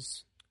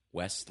Barnes,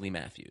 Wesley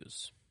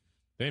Matthews.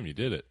 Damn, you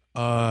did it.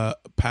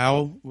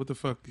 Powell, what the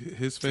fuck?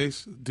 His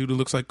face? Dude who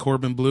looks like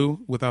Corbin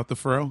Blue without the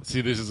fro.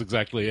 See, this is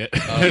exactly it.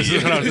 Oh, this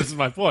yeah. is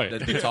my point.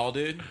 The tall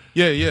dude?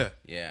 Yeah.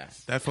 Yeah.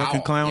 That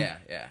fucking Powell. clown?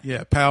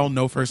 Yeah. Powell,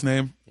 no first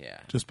name. Yeah.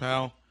 Just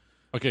Powell.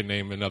 Okay,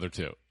 name another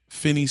two.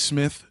 Finney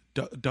Smith,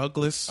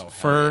 Douglas hell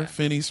Fur, yeah.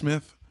 Finney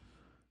Smith.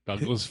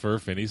 Douglas Fur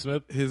Finney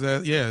Smith? His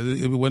ass,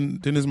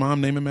 didn't his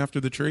mom name him after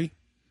the tree?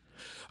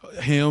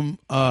 Him,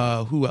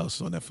 who else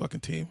is on that fucking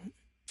team?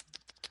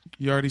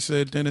 You already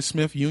said Dennis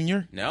Smith Jr.?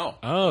 No.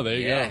 Oh, there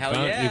you Yeah, go. hell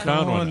Found- yeah. You found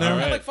Come on one. now. All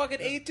We're right. like fucking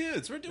 8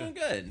 dudes. We're doing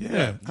good.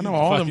 Yeah, I know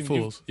all them Fucking-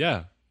 fools.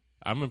 Yeah,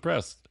 I'm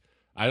impressed.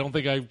 I don't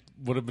think I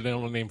would have been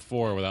able to name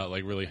 4 without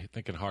like really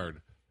thinking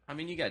hard. I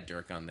mean, you got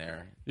Dirk on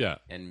there Yeah,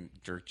 and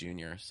Dirk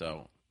Jr.,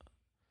 so,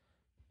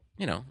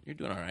 you're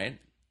doing all right.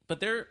 But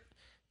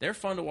they're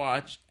fun to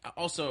watch.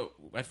 Also,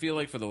 I feel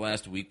like for the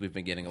last week we've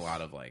been getting a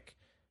lot of like,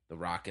 the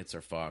Rockets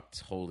are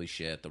fucked. Holy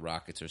shit, the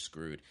Rockets are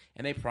screwed.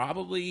 And they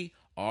probably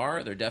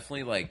are. They're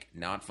definitely like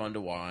not fun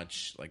to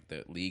watch. Like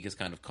the league has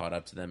kind of caught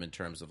up to them in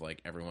terms of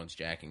like everyone's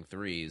jacking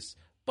threes.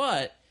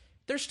 But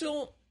they're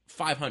still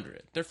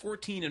 500. They're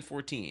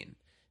 14-14.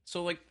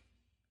 So like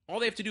all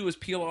they have to do is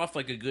peel off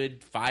like a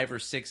good 5 or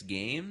 6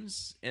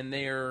 games and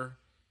they're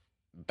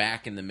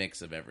back in the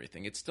mix of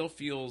everything. It still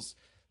feels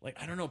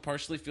like, I don't know,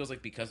 partially feels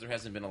like because there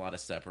hasn't been a lot of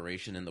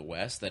separation in the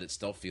West that it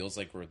still feels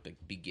like we're at the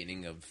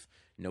beginning of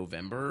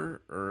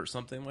November or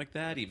something like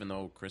that, even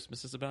though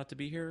Christmas is about to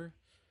be here.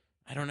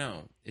 I don't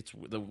know. It's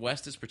the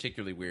West is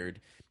particularly weird,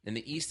 and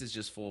the East is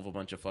just full of a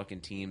bunch of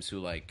fucking teams who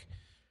like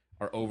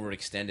are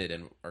overextended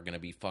and are going to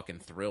be fucking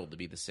thrilled to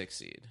be the 6th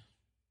seed.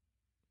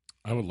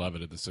 I would love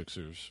it if the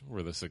Sixers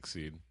were the 6th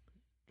seed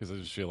because I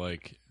just feel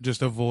like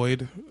Just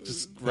avoid.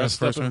 just that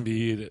rest up first round.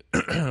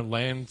 Embiid,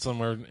 land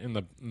somewhere in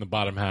the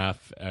bottom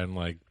half, and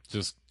like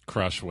just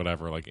crush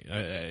whatever, like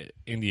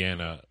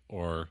Indiana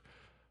or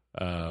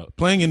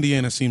Playing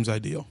Indiana seems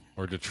ideal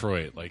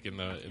Detroit, like in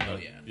the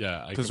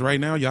yeah. because right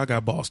now y'all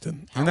got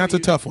Boston, and that's a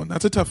tough one.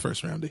 That's a tough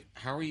first roundy.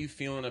 How are you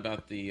feeling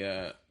about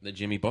the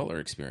Jimmy Butler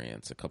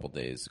experience? A couple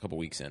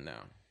weeks in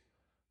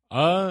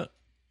now.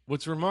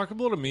 What's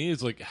remarkable to me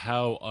is like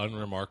how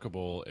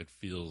unremarkable it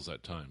feels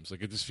at times.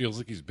 Like it just feels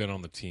like he's been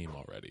on the team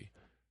already.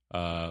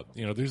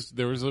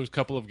 There was those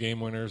couple of game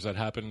winners that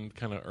happened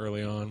kind of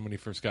early on when he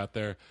first got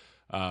there,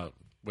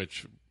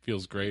 which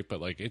feels great.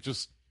 But like it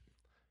just,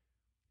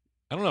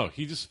 I don't know.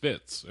 He just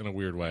fits in a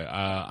weird way.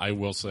 I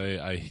will say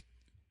I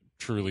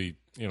truly,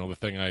 the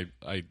thing I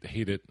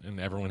hate it and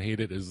everyone hate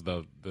it is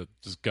the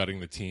just gutting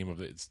the team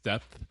of its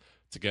depth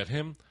to get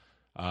him.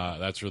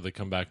 That's really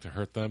come back to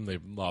hurt them.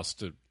 They've lost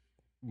to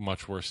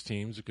much worse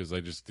teams because they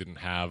just didn't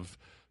have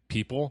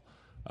people.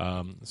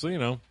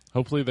 So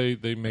hopefully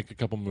they make a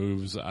couple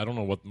moves. I don't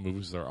know what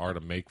moves there are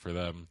to make for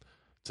them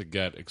to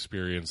get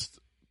experienced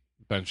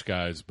bench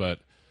guys, but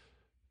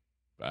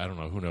I don't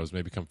know. Who knows?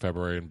 Maybe come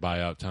February and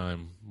buyout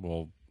time,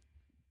 we'll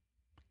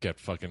get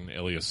fucking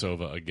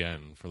Ilyasova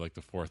again for like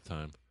the 4th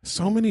time.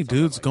 So many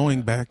dudes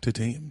going back to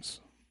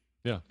teams.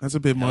 Yeah. That's a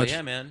bit Hell much.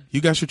 yeah, man.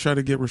 You guys should try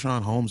to get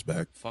Rashawn Holmes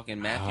back.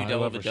 Fucking Matthew I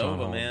love Rashawn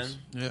Dellavedova, man. Holmes.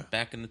 Yeah.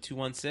 Back in the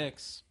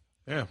 216.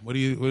 Yeah.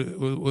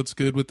 What's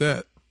good with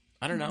that?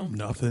 I don't know.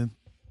 Nothing.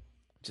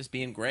 Just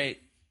being great.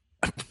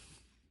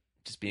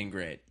 Just being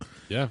great.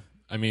 Yeah.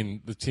 I mean,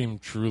 the team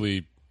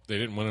truly, they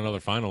didn't win another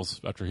finals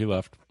after he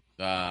left.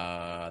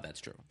 That's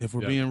true. If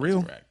we're Yeah, being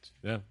real. Correct.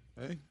 Yeah.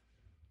 Hey.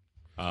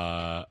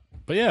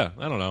 But yeah,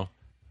 I don't know.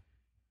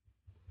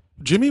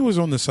 Jimmy was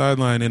on the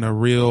sideline in a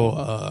real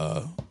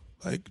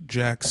like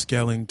Jack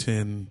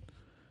Skellington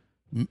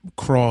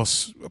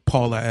cross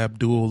Paula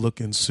Abdul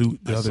looking suit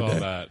the other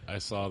day. I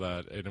saw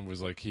that, and it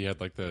was like he had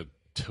like the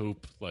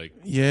taupe, like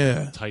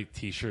Yeah. tight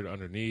T-shirt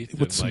underneath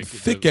With and, some like,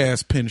 thick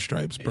ass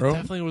pinstripes, It bro.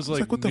 definitely was It's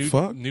like, what the new,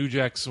 fuck? New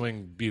Jack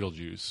Swing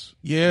Beetlejuice.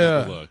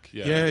 Yeah. Look,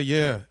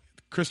 Yeah.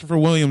 Christopher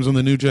Williams on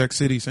the New Jack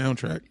City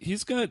soundtrack.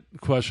 He's got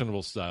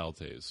questionable style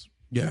taste.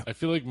 Yeah. I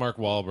feel like Mark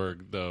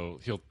Wahlberg, though,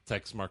 he'll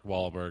text Mark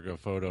Wahlberg a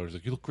photo. He's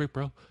like, "You look great,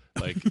 bro."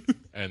 Like,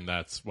 and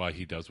that's why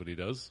he does what he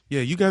does.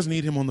 Yeah, you guys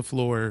need him on the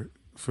floor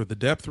for the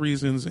depth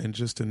reasons and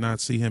just to not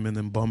see him in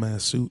them bum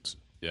ass suits.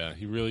 Yeah,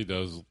 he really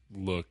does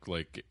look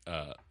like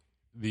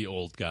the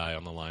old guy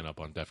on the lineup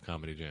on Def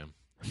Comedy Jam.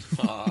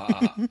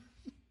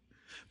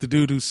 The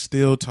dude who's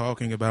still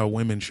talking about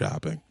women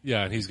shopping.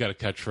 Yeah, and he's got a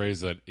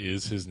catchphrase that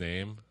is his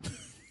name.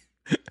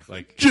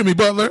 Like, Jimmy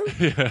Butler.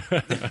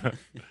 yeah.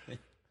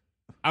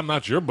 I'm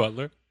not your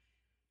butler.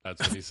 That's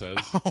what he says.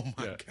 Oh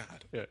my Yeah.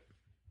 God. Yeah.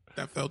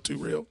 That felt too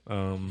real.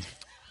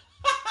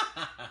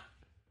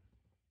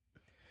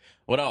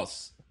 What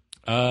else?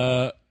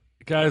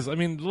 Guys, I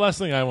mean, the last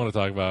thing I want to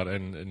talk about,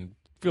 and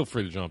feel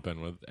free to jump in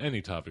with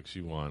any topics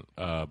you want,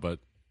 but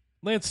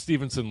Lance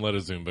Stevenson led a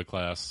Zumba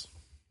class.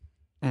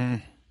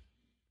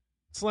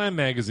 Slam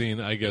Magazine,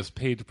 I guess,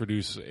 paid to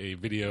produce a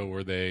video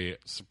where they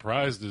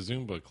surprised the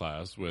Zumba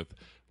class with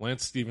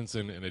Lance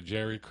Stevenson in a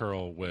Jerry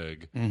Curl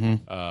wig,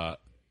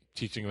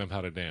 teaching them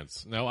how to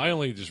dance. Now, I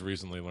only just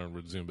recently learned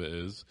what Zumba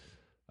is.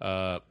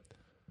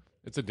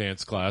 It's a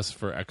dance class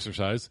for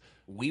exercise.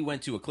 We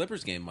went to a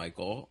Clippers game,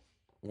 Michael,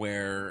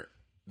 where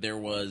there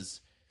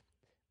was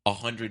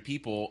 100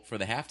 people for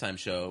the halftime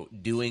show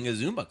doing a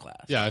Zumba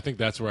class. Yeah, I think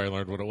that's where I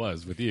learned what it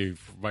was, with you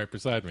right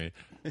beside me.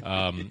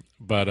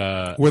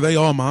 But Were they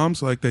all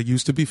moms like they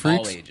used to be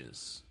freaks? All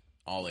ages.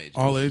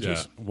 All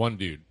ages. yeah, one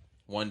dude.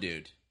 One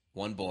dude,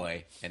 one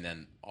boy, and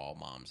then all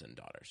moms and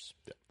daughters.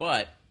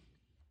 But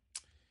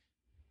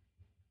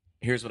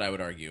here's what I would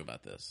argue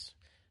about this.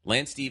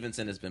 Lance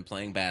Stevenson has been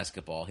playing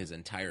basketball his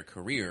entire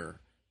career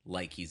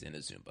like he's in a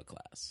Zumba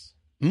class.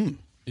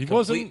 He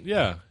wasn't,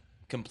 yeah.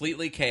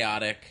 Completely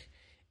chaotic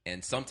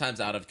and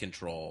sometimes out of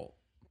control,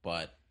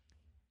 but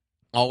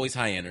always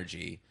high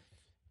energy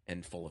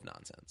and full of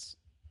nonsense.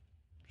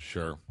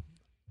 Sure.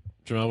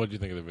 Jamal, what did you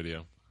think of the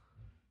video?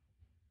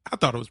 I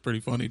thought it was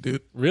pretty funny,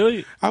 dude.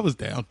 Really? I was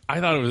down.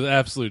 I thought it was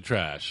absolute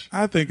trash.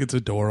 I think it's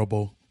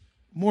adorable.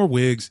 More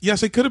wigs.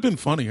 Yes, it could have been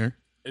funnier.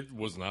 It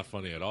was not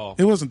funny at all.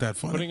 It wasn't that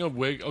funny. Putting a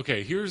wig.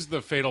 Okay, here's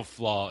the fatal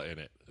flaw in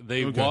it.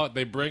 They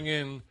bring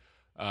in.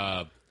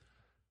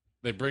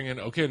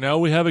 Okay, now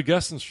we have a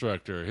guest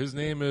instructor. His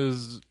name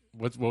is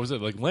what was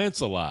it, like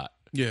Lancelot?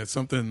 Yeah,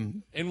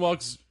 something. In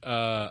walks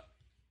Lance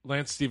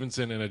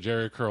Stevenson in a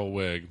Jerry curl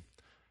wig.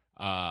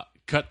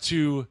 Cut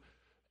to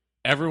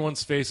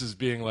everyone's faces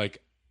being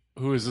like,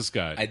 "Who is this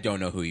guy?" I don't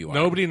know who you are.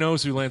 Nobody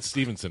knows who Lance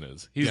Stevenson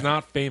is. He's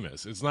not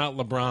famous. It's not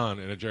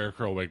LeBron in a Jerry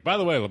curl wig. By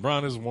the way,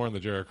 LeBron has worn the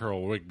Jerry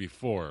curl wig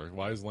before.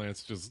 Why is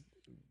Lance just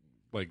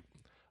like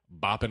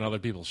bopping other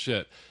people's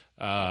shit?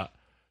 Yeah.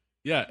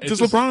 Does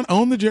LeBron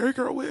own the Jerry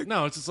curl wig?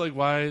 No, it's just like,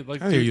 why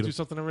do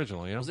something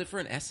original, you know? Was it for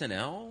an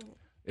SNL?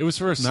 It was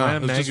for a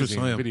Slam it was just for magazine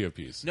Slam. video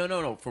piece.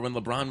 No. For when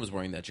LeBron was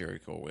wearing that Jerry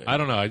Curl wig. I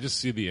don't know. I just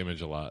see the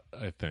image a lot,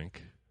 I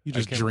think. You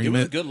just It dream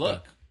was it. a good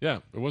look. Yeah,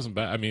 it wasn't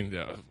bad. I mean,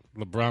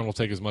 LeBron will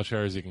take as much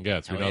hair as he can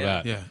get, so we Oh, know yeah.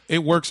 that. Yeah,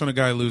 it works on a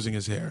guy losing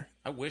his hair.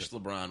 I wish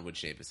LeBron would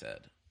shave his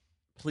head.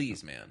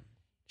 Please, man.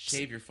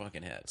 Shave your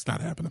fucking head. It's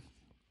not happening.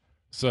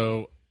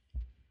 So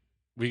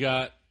we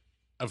got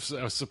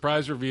a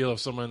surprise reveal of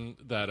someone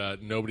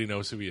that nobody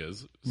knows who he is.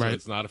 So Right.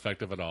 it's not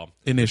effective at all.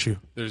 An issue.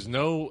 There's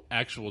no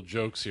actual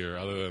jokes here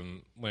other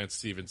than Lance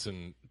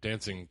Stevenson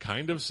dancing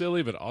kind of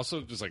silly, but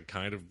also just like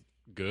kind of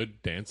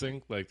good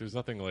dancing. Like there's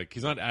nothing like,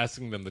 he's not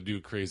asking them to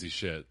do crazy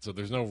shit. So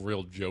there's no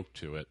real joke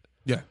to it.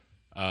 Yeah.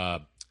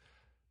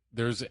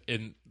 There's a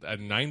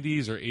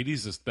 90s or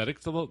 80s aesthetic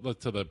to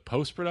the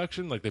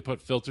post-production. Like they put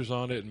filters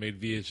on it and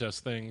made VHS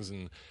things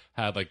and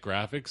had like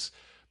graphics.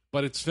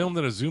 But it's filmed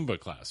in a Zumba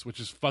class, which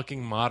is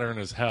fucking modern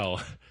as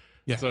hell.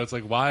 Yeah. So it's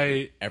like,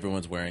 why...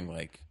 Everyone's wearing,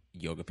 like,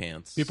 yoga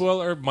pants.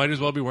 People might as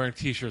well be wearing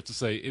T-shirts to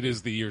say, it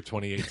is the year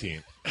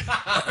 2018.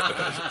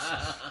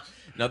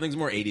 Nothing's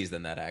more 80s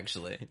than that,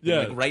 actually. Yeah.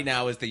 Like, right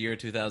now is the year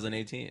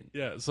 2018.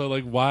 Yeah, so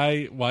like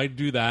why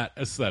do that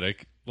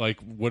aesthetic? Like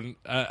wouldn't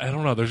I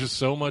don't know, there's just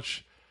so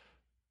much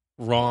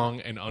wrong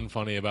and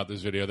unfunny about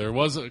this video. There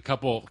was a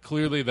couple,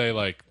 clearly they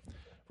like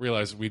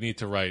realized we need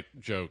to write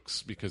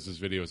jokes because this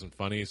video isn't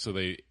funny, so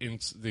they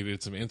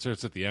did some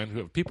inserts at the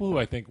end people who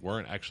I think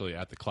weren't actually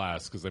at the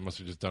class because they must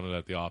have just done it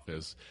at the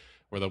office,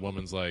 where the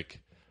woman's like,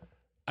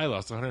 I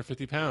lost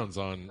 150 pounds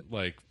on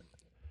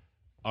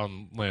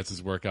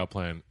Lance's workout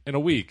plan in a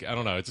week. I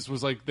don't know. It just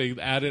was like they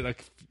added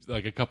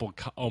a couple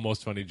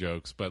almost funny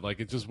jokes, but like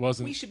it just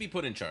wasn't. We should be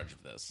put in charge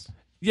of this.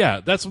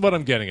 Yeah, that's what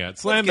I'm getting at.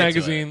 Slam get to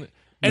Magazine,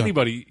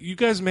 anybody, you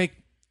guys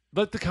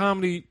let the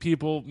comedy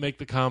people make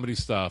the comedy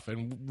stuff,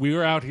 and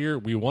we're out here.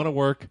 We want to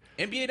work.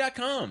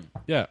 NBA.com.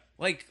 Yeah,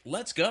 Like,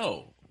 let's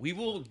go. We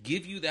will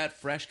give you that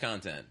fresh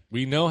content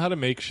we know how to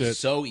make shit,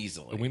 so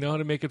easily. and we know how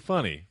to make it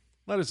funny.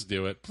 Let us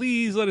do it.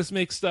 Please let us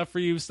make stuff for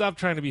you. Stop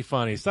trying to be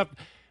funny. Stop.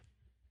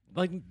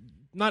 Like,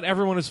 not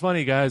everyone is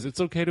funny, guys. It's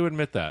okay to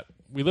admit that.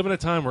 We live in a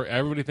time where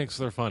everybody thinks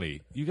they're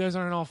funny. You guys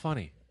aren't all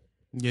funny.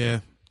 Yeah.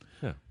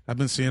 Yeah. I've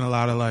been seeing a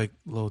lot of like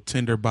little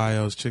Tinder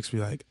bios. Chicks be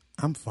like,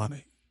 I'm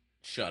funny.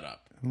 Shut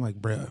up. I'm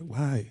like, bruh,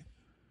 why?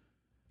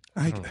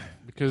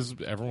 Because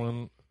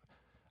everyone...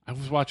 I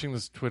was watching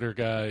this Twitter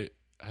guy.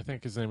 I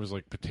think his name was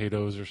like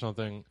Potatoes or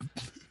something.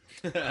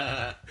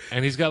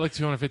 And he's got like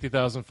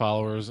 250,000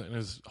 followers. And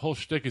his whole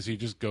shtick is he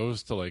just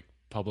goes to like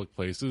public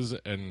places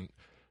and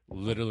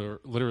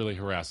literally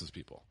harasses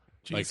people.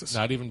 Jesus.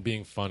 Like, not even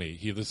being funny.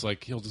 He'll just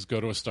go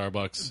to a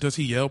Starbucks. Does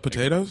he yell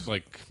potatoes?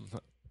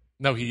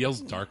 No, he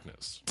yells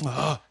darkness.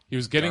 Ah. He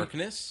was getting...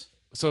 Darkness?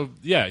 So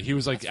yeah, he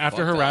was like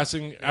after fucked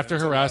up.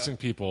 harassing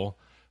people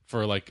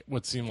for like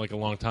what seemed like a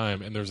long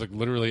time, and there's like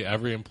literally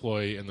every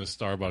employee in the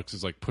Starbucks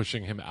is like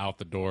pushing him out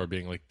the door,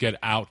 being like, "Get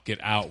out!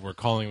 We're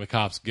calling the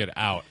cops! Get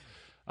out!"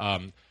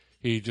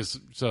 He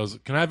just says,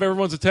 "Can I have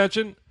everyone's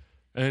attention?"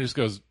 And he just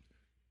goes,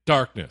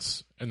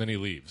 "Darkness," and then he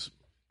leaves.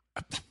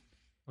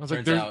 I was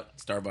Turns like, out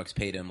Starbucks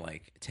paid him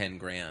like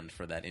 $10,000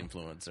 for that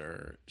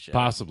influencer shit.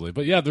 possibly,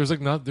 but yeah, there's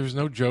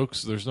no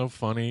jokes, there's no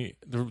funny.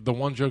 The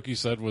one joke he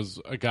said was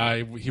a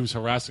guy, he was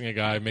harassing a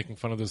guy, making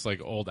fun of this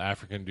like old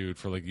African dude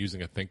for like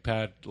using a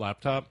ThinkPad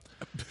laptop,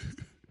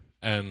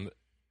 and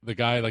the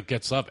guy like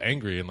gets up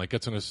angry and like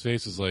gets in his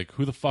face, is like,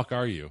 "Who the fuck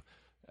are you?"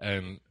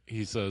 and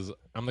he says,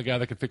 "I'm the guy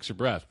that can fix your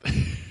breath,"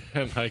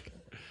 and like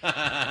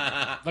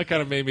that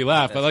kind of made me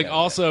laugh. But like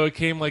also, it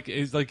came like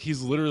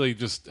he's literally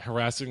just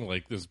harassing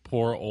like this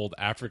poor old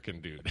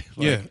African dude. Like,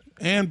 yeah,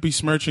 and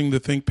besmirching the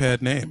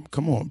ThinkPad name.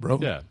 Come on, bro.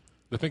 yeah.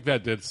 I think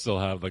that did still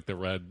have like the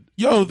red.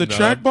 Yo, the nub,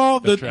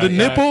 trackball, the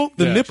nipple,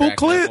 the Yeah. nipple Track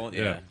clit. nipple,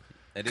 Yeah.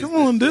 That is Come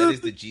on, That dude. is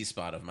the G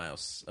spot of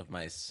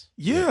mice.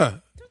 Yeah.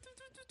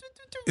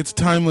 It's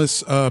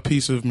timeless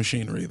piece of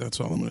machinery. That's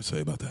all I'm going to say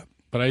about that.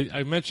 But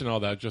I mention all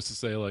that just to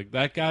say, like,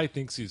 that guy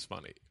thinks he's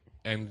funny,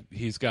 and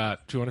he's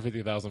got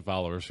 250,000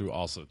 followers who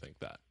also think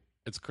that.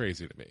 It's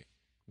crazy to me.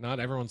 Not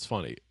everyone's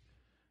funny.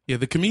 Yeah,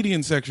 the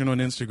comedian section on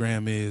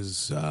Instagram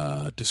is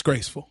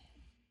disgraceful.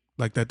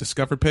 Like that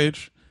Discover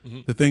page,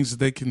 the things that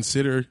they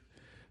consider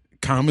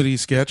comedy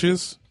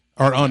sketches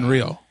are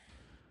unreal.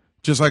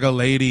 Just like a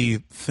lady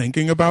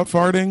thinking about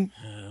farting,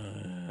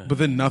 but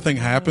then nothing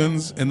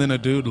happens, and then a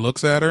dude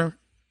looks at her.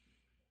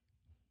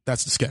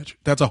 That's the sketch.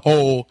 That's a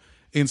whole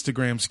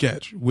Instagram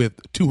sketch with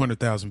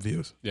 200,000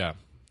 views. Yeah.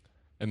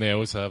 And they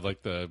always have,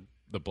 like, the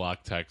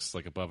block text,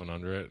 like, above and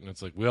under it, and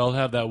it's like, we all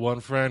have that one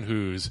friend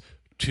who's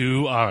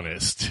too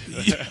honest.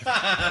 You're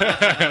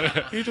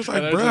just like,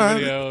 And there's a bruh.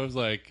 video of,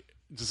 like,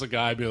 just a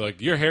guy being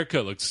like, your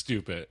haircut looks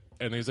stupid.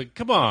 And he's like,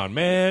 come on,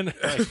 man.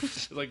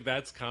 Like,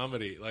 that's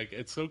comedy. Like,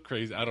 it's so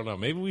crazy. I don't know.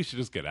 Maybe we should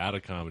just get out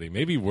of comedy.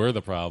 Maybe we're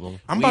the problem.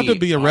 I'm about to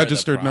be a We are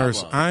registered the nurse.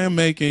 problem. I am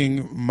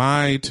making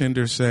my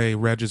Tinder say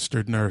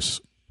registered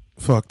nurse.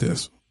 Fuck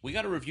this. We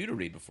got a review to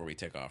read before we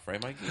take off,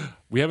 right, Mikey?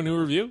 We have a new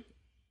review?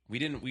 We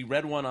didn't. We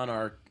read one on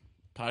our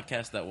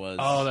podcast that was.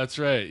 Oh, that's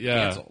right.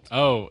 Yeah. Canceled.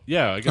 Oh,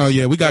 yeah. I guess, Oh,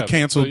 yeah, we got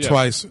canceled so, yeah.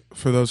 twice.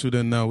 For those who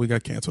didn't know, we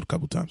got canceled a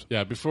couple times.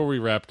 Yeah, before we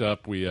wrapped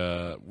up, we've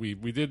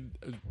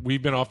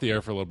been off the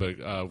air for a little bit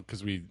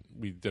because we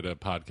did a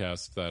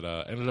podcast that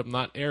ended up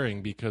not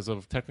airing because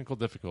of technical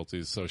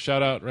difficulties. So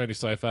shout out Randy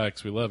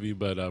Syfax, we love you,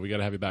 but we got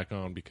to have you back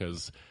on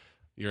because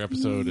your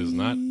episode is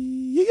not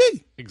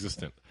Yee.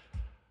 existent.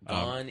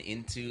 Gone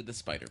into the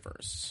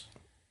Spider-Verse.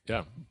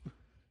 Yeah,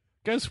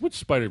 guys, which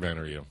Spider-Man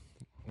are you?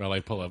 While I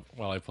pull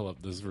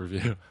up this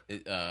review.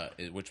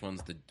 Which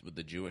one's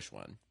the Jewish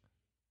one?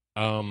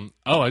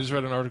 I just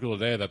read an article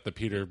today that the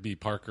Peter B.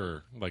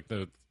 Parker, like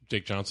the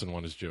Jake Johnson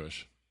one, is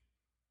Jewish.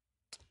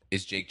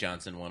 Is Jake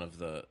Johnson one of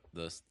the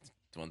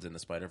ones in the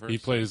Spider-Verse? He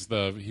plays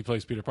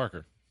Peter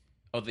Parker.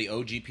 Oh, the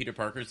OG Peter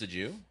Parker's the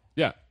Jew?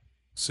 Yeah,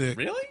 Sick.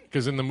 Really?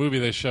 because in the movie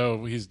they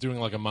show he's doing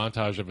like a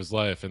montage of his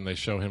life, and they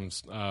show him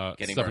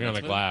Getting stepping bar on a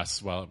mitzvah?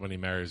 glass when he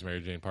marries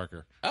Mary Jane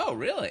Parker. Oh,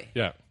 really?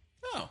 Yeah,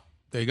 Oh,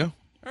 There you go.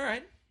 all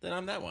right. Then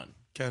I'm that one.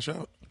 Cash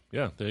out.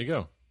 yeah. There you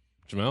go.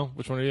 Jamel,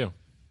 which one are you?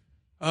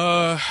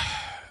 I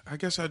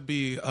guess I'd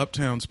be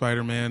Uptown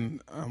Spider-Man.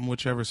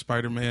 Whichever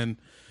Spider-Man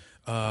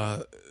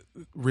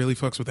really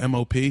fucks with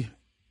MOP.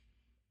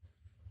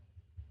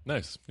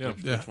 Nice. Yeah,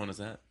 Yeah. Which one is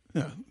that?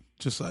 Yeah.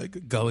 Just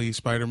like Gully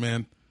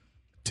Spider-Man.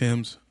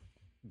 Tim's.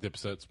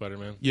 Dipset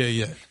Spider-Man. Yeah,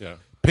 yeah. Yeah.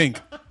 Pink.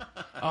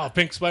 Oh,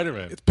 Pink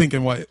Spider-Man. It's pink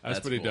and white. That's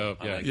pretty cool.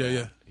 dope. I Yeah, like Yeah, that.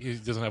 yeah. He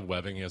doesn't have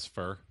webbing; he has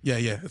fur. Yeah,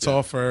 yeah. It's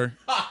all fur.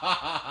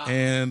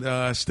 And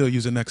I still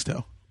use a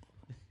Nextel.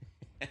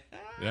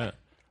 Yeah,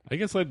 I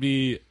guess I'd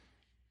be.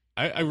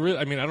 I really.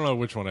 I mean, I don't know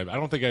which one. I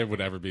don't think I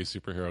would ever be a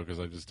superhero because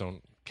I just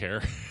don't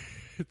care.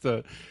 It's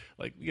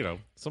like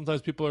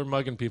sometimes people are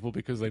mugging people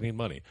because they need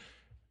money.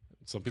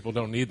 Some people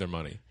don't need their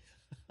money.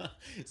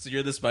 So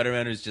you're the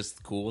Spider-Man who's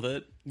just cool with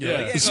it? You're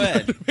Yeah. like, go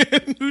ahead.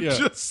 Man who Yeah.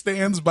 just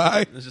stands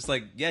by. It's just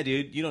like, yeah,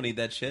 dude, you don't need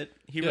that shit.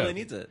 He Yeah. really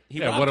needs it. He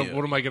Yeah, robbed you.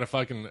 what am I gonna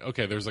fucking?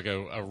 Okay, there's like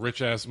a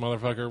rich ass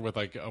motherfucker with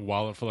like a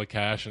wallet full of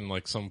cash, and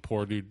like some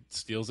poor dude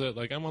steals it.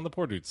 Like I'm on the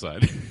poor dude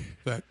side.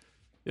 That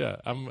Yeah,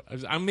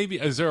 I'm maybe.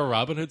 Is there a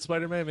Robin Hood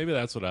Spider-Man? Maybe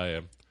that's what I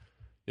am.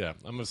 Yeah,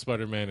 I'm a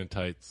Spider-Man in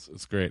tights.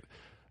 It's great.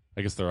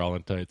 I guess they're all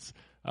in tights.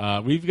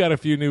 We've got a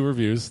few new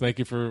reviews. Thank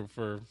you for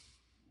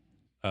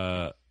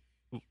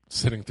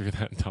sitting through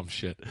that dumb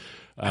shit.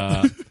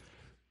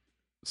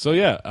 So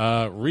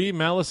yeah,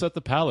 Malice at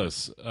the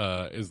Palace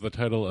is the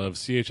title of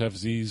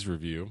CHFZ's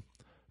review.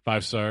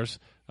 5 stars.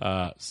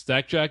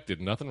 Stack Jack did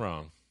nothing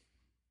wrong.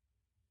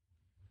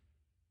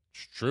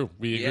 It's true.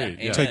 We Yeah,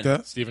 agree. amen. take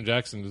that. Steven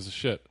Jackson is a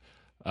shit.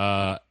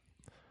 Okay,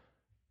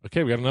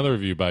 we got another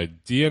review by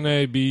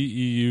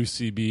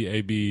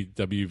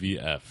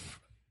DNABEUCBABWVF.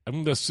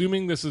 I'm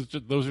assuming those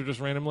are just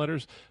random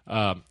letters.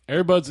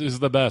 Airbuds is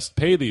the best.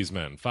 Pay these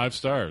men. 5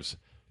 stars.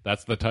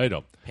 That's the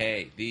title.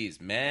 Hey, these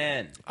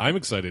men. I'm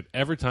excited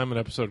every time an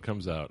episode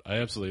comes out. I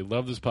absolutely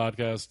love this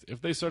podcast.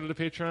 If they started a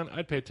Patreon,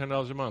 I'd pay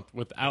 $10 a month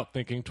without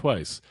thinking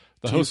twice.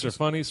 The hosts are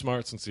funny,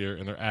 smart, sincere,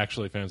 and they're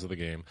actually fans of the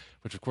game,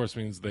 which of course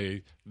means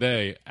they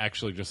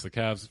actually just the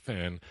Cavs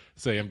fan,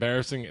 say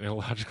embarrassing and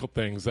illogical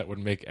things that would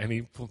make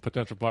any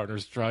potential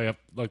partners dry up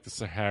like the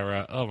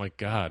Sahara. Oh my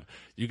God.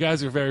 You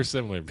guys are very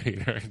similar,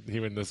 Peter,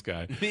 you and this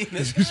guy. I mean,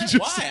 this guy?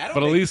 Why? I don't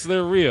But at think- least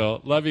they're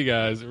real. Love you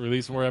guys.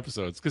 Release more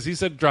episodes. Because he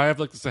said dry up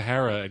like the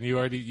Sahara, and you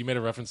made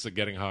a reference to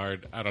getting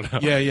hard. I don't know.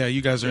 Yeah, yeah.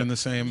 You guys are in the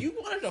same. You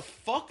wanted to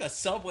fuck a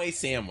Subway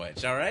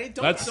sandwich, all right?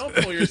 Don't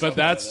pull yourself But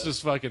that's out of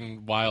just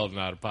fucking wild and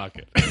out of pocket.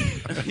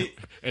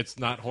 It's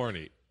not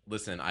horny.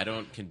 Listen, I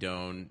don't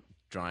condone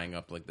drying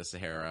up like the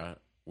Sahara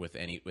with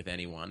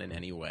anyone in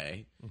any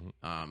way,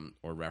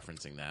 or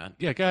referencing that.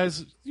 Yeah,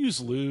 guys,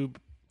 use lube.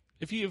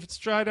 If it's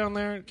dry down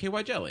there,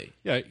 KY jelly.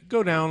 yeah,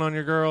 go down on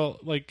your girl.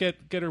 Like get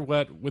her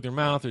wet with your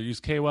mouth or use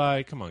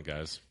KY. Come on,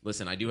 guys.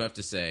 Listen, I do have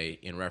to say,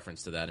 in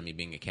reference to that and me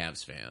being a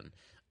Cavs fan,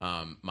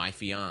 my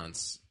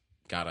fiance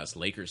got us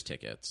Lakers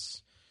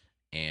tickets,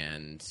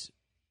 and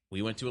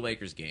we went to a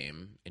Lakers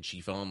game, and she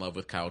fell in love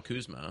with Kyle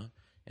Kuzma,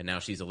 and now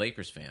she's a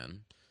Lakers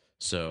fan.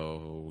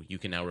 So you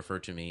can now refer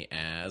to me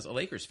as a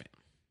Lakers fan.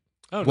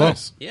 Oh, Well,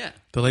 nice. Yeah.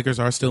 The Lakers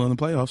are still in the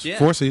playoffs. Yeah.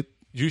 4 seed.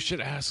 You should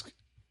ask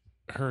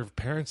her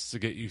parents to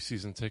get you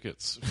season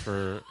tickets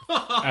for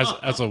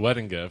as a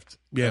wedding gift,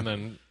 Yeah. and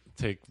then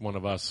take one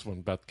of us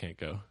when Beth can't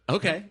go.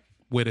 Okay.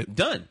 With it.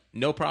 Done.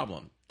 No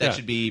problem. That Yeah.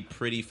 should be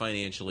pretty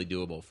financially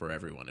doable for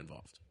everyone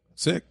involved.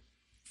 Sick.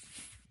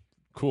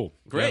 Cool.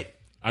 Great. Yeah.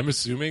 I'm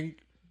assuming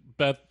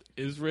Beth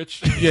is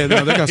rich. Yeah,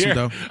 no, they got some Here.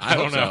 dough. I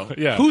don't hope know. so.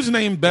 Yeah. Who's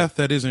named Beth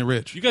that isn't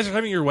rich? You guys are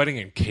having your wedding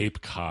in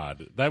Cape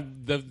Cod.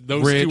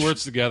 Those Rich. two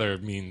words together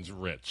means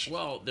rich.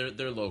 Well,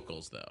 they're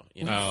locals though.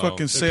 You know. Oh, Fucking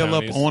they're sail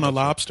up townies. on a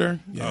lobster?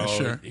 Yeah, Oh,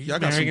 sure. You Y'all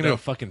got some marrying into dough. a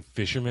fucking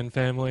fisherman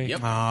family? Yep.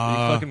 Are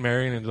you fucking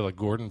marrying into like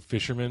Gordon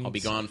Fisherman? I'll be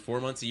gone 4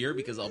 months a year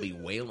because I'll be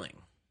whaling.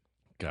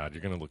 God,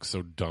 you're gonna look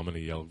so dumb in a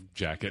yellow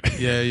jacket.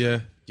 Yeah, yeah.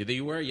 Do they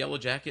wear a yellow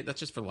jacket?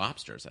 That's just for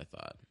lobsters, I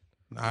thought.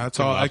 Nah, that's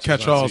all. I lobsters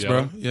catch not alls, so bro.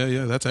 yellow? Yeah,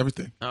 yeah. That's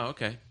everything. Oh,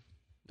 okay.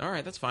 All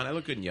right, that's fine. I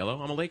look good in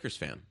yellow. I'm a Lakers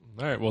fan.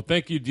 All right. Well,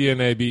 thank you,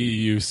 DNA,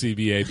 BEU,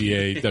 CBA,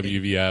 BA,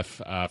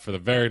 WVF, for the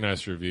very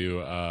nice review.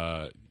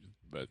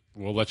 But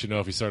we'll let you know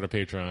if you start a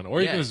Patreon,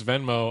 or you Yeah. can just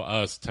Venmo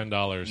us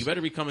 $10. You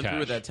better be coming cash. through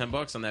with that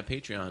 $10 on that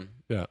Patreon.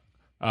 Yeah.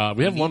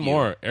 We have one need you.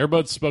 more.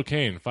 Airbuds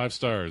Spokane, 5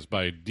 stars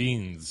by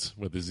Deans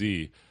with a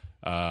Z.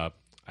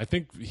 I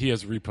think he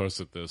has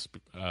reposted this,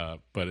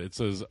 but it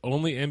says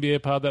only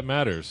NBA pod that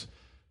matters.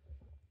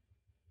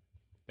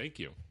 Thank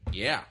you.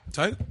 Yeah.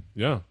 Tight.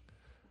 Yeah.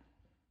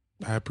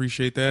 I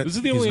appreciate that. This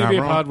is the He's only not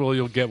NBA wrong. pod where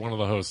you'll get one of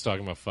the hosts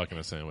talking about fucking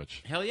a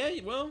sandwich. Hell yeah.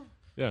 Well,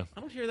 Yeah. I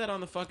don't hear that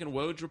on the fucking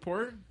Woj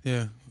report.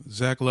 Yeah.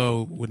 Zach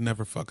Lowe would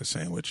never fuck a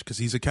sandwich because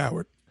he's a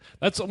coward.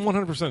 That's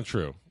 100%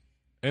 true.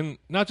 And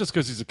not just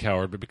because he's a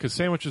coward, but because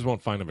sandwiches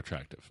won't find him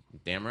attractive.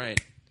 Damn right.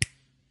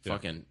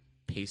 Fucking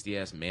pasty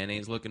ass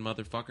mayonnaise looking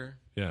motherfucker.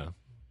 Yeah.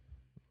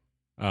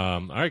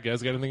 All right,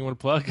 guys, got anything you want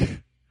to plug?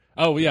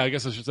 Oh, yeah, I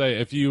guess I should say,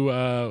 if you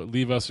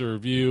leave us a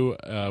review,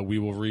 we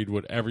will read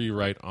whatever you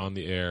write on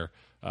the air.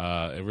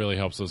 It really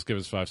helps us. Give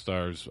us 5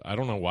 stars. I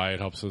don't know why it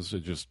helps us.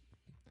 It just,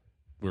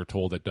 we're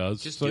told it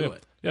does. Just So, do yeah.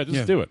 it. Yeah, just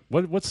Yeah. do it.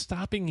 What's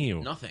stopping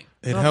you? Nothing.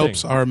 It Nothing.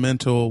 helps our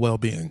mental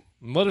well-being.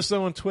 Let us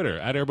know on Twitter,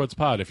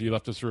 @AirbudsPod, if you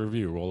left us a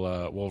review.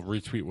 We'll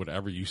retweet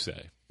whatever you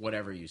say.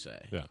 Whatever you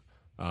say. Yeah.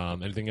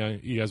 Anything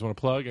you guys want to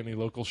plug? Any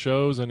local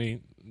shows?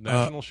 Any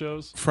national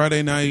shows?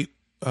 Friday night,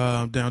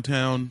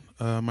 downtown,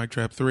 Mike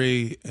Trap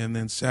 3, and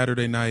then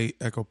Saturday night,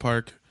 Echo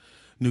Park,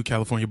 New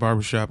California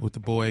Barbershop with the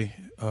boy,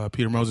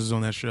 Peter Moses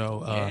on that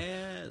show.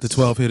 Yes. The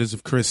 12 Hitters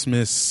of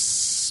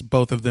Christmas,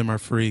 both of them are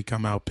free.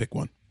 Come out, pick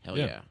one. Hell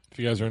yeah. If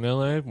you guys are in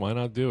LA, why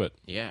not do it?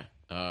 Yeah.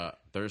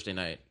 Thursday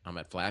night, I'm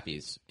at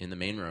Flappy's in the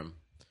main room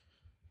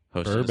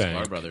hosting the Burbank.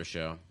 Cigar Brothers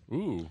show.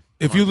 Ooh.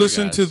 If Come you on through,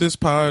 listen to guys. this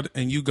pod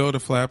and you go to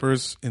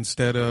Flappers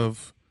instead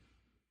of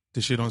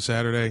the shit on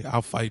Saturday,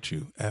 I'll fight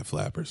you at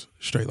Flappers.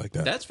 Straight like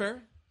that. That's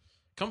fair.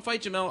 Come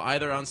fight Jamel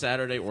either on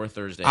Saturday or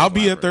Thursday. I'll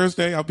be at Flappers.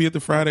 Thursday. I'll be at the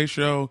Friday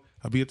show.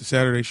 I'll be at the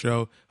Saturday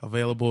show.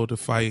 Available to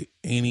fight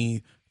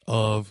any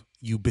of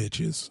you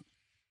bitches.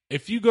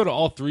 If you go to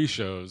all 3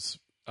 shows,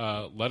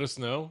 let us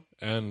know,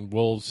 and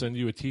we'll send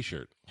you a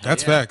T-shirt.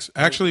 That's yeah. facts.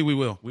 Actually, we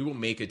will. We will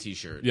make a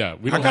T-shirt. Yeah,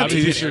 we I don't got have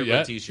a a T-shirt T-shirt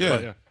yet. t-shirt. Yeah.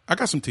 But, yeah. I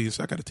got some teas.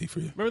 I got a tea for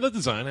you. Remember that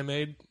design I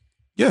made?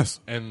 Yes.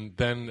 And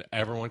then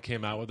everyone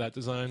came out with that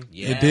design?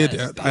 It did.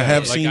 Yes, I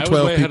have Like, seen I was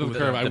 12 way ahead people. of the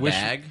curve. I The wish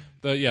bag?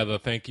 the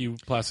thank you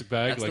plastic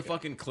bag. That's like the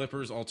fucking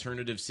Clippers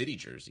alternative city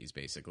jerseys,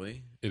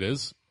 basically. it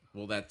is.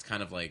 Well, that's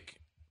kind of like,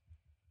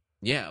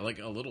 yeah, like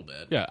a little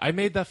bit. Yeah, I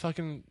made that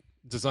fucking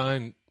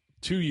design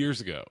 2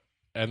 years ago,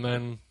 and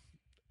then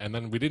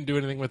we didn't do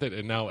anything with it,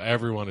 and now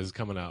everyone is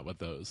coming out with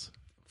those.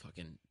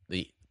 Fucking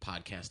the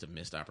podcast of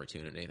missed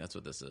opportunity. That's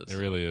what this is. It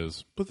really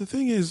is. But the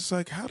thing is,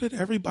 like, how did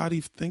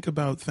everybody think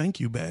about thank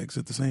you bags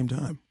at the same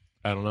time?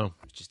 I don't know.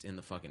 It's just in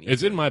the fucking.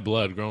 It's ether. in my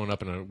blood. Growing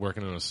up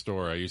working in a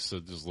store, I used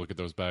to just look at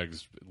those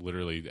bags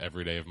literally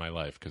every day of my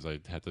life because I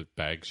had to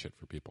bag shit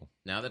for people.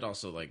 Now that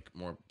also like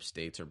more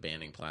states are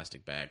banning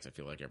plastic bags, I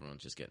feel like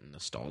everyone's just getting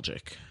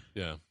nostalgic.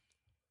 Yeah.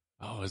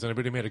 Oh, has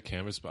anybody made a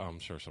canvas? Oh, I'm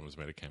sure someone's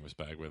made a canvas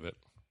bag with it.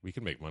 We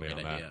can make money Great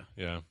on that. idea.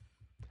 Yeah.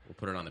 We'll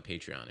put it on the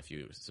Patreon if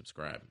you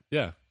subscribe.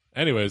 Yeah.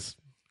 Anyways,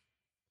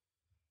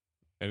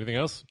 anything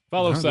else?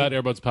 Follow us at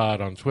AirbudsPod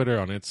on Twitter,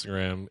 on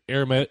Instagram.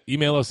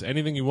 Email us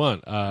anything you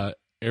want.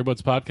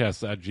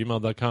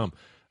 AirbudsPodcast@gmail.com.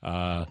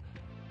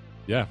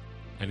 Yeah.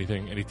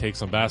 Anything? Any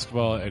takes on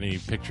basketball? Any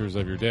pictures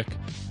of your dick?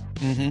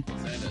 Send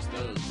us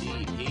those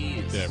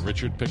DPs. Yeah,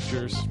 Richard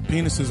pictures.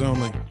 Penises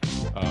only,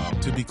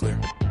 to be clear.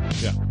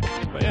 Yeah.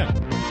 But yeah,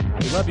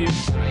 we love you.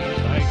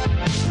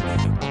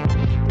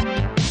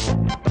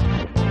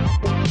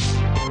 Bye.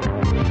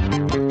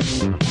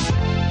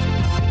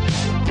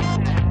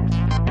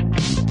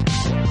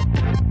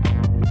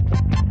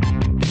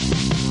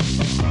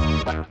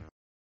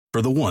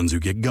 for the ones who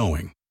get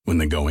going when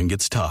the going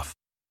gets tough,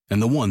 and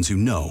the ones who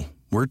know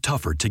we're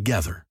tougher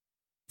together.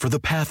 For the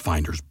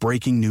Pathfinders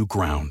breaking new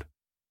ground,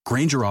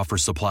 Grainger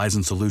offers supplies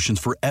and solutions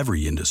for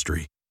every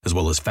industry, as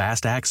well as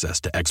fast access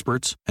to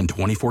experts and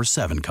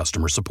 24/7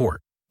 customer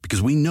support.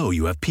 Because we know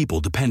you have people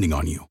depending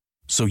on you,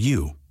 so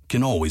you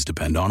can always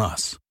depend on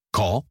us.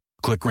 Call,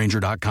 click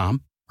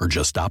Grainger.com, or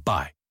just stop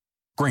by.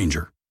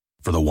 Grainger,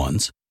 for the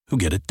ones who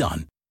get it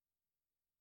done.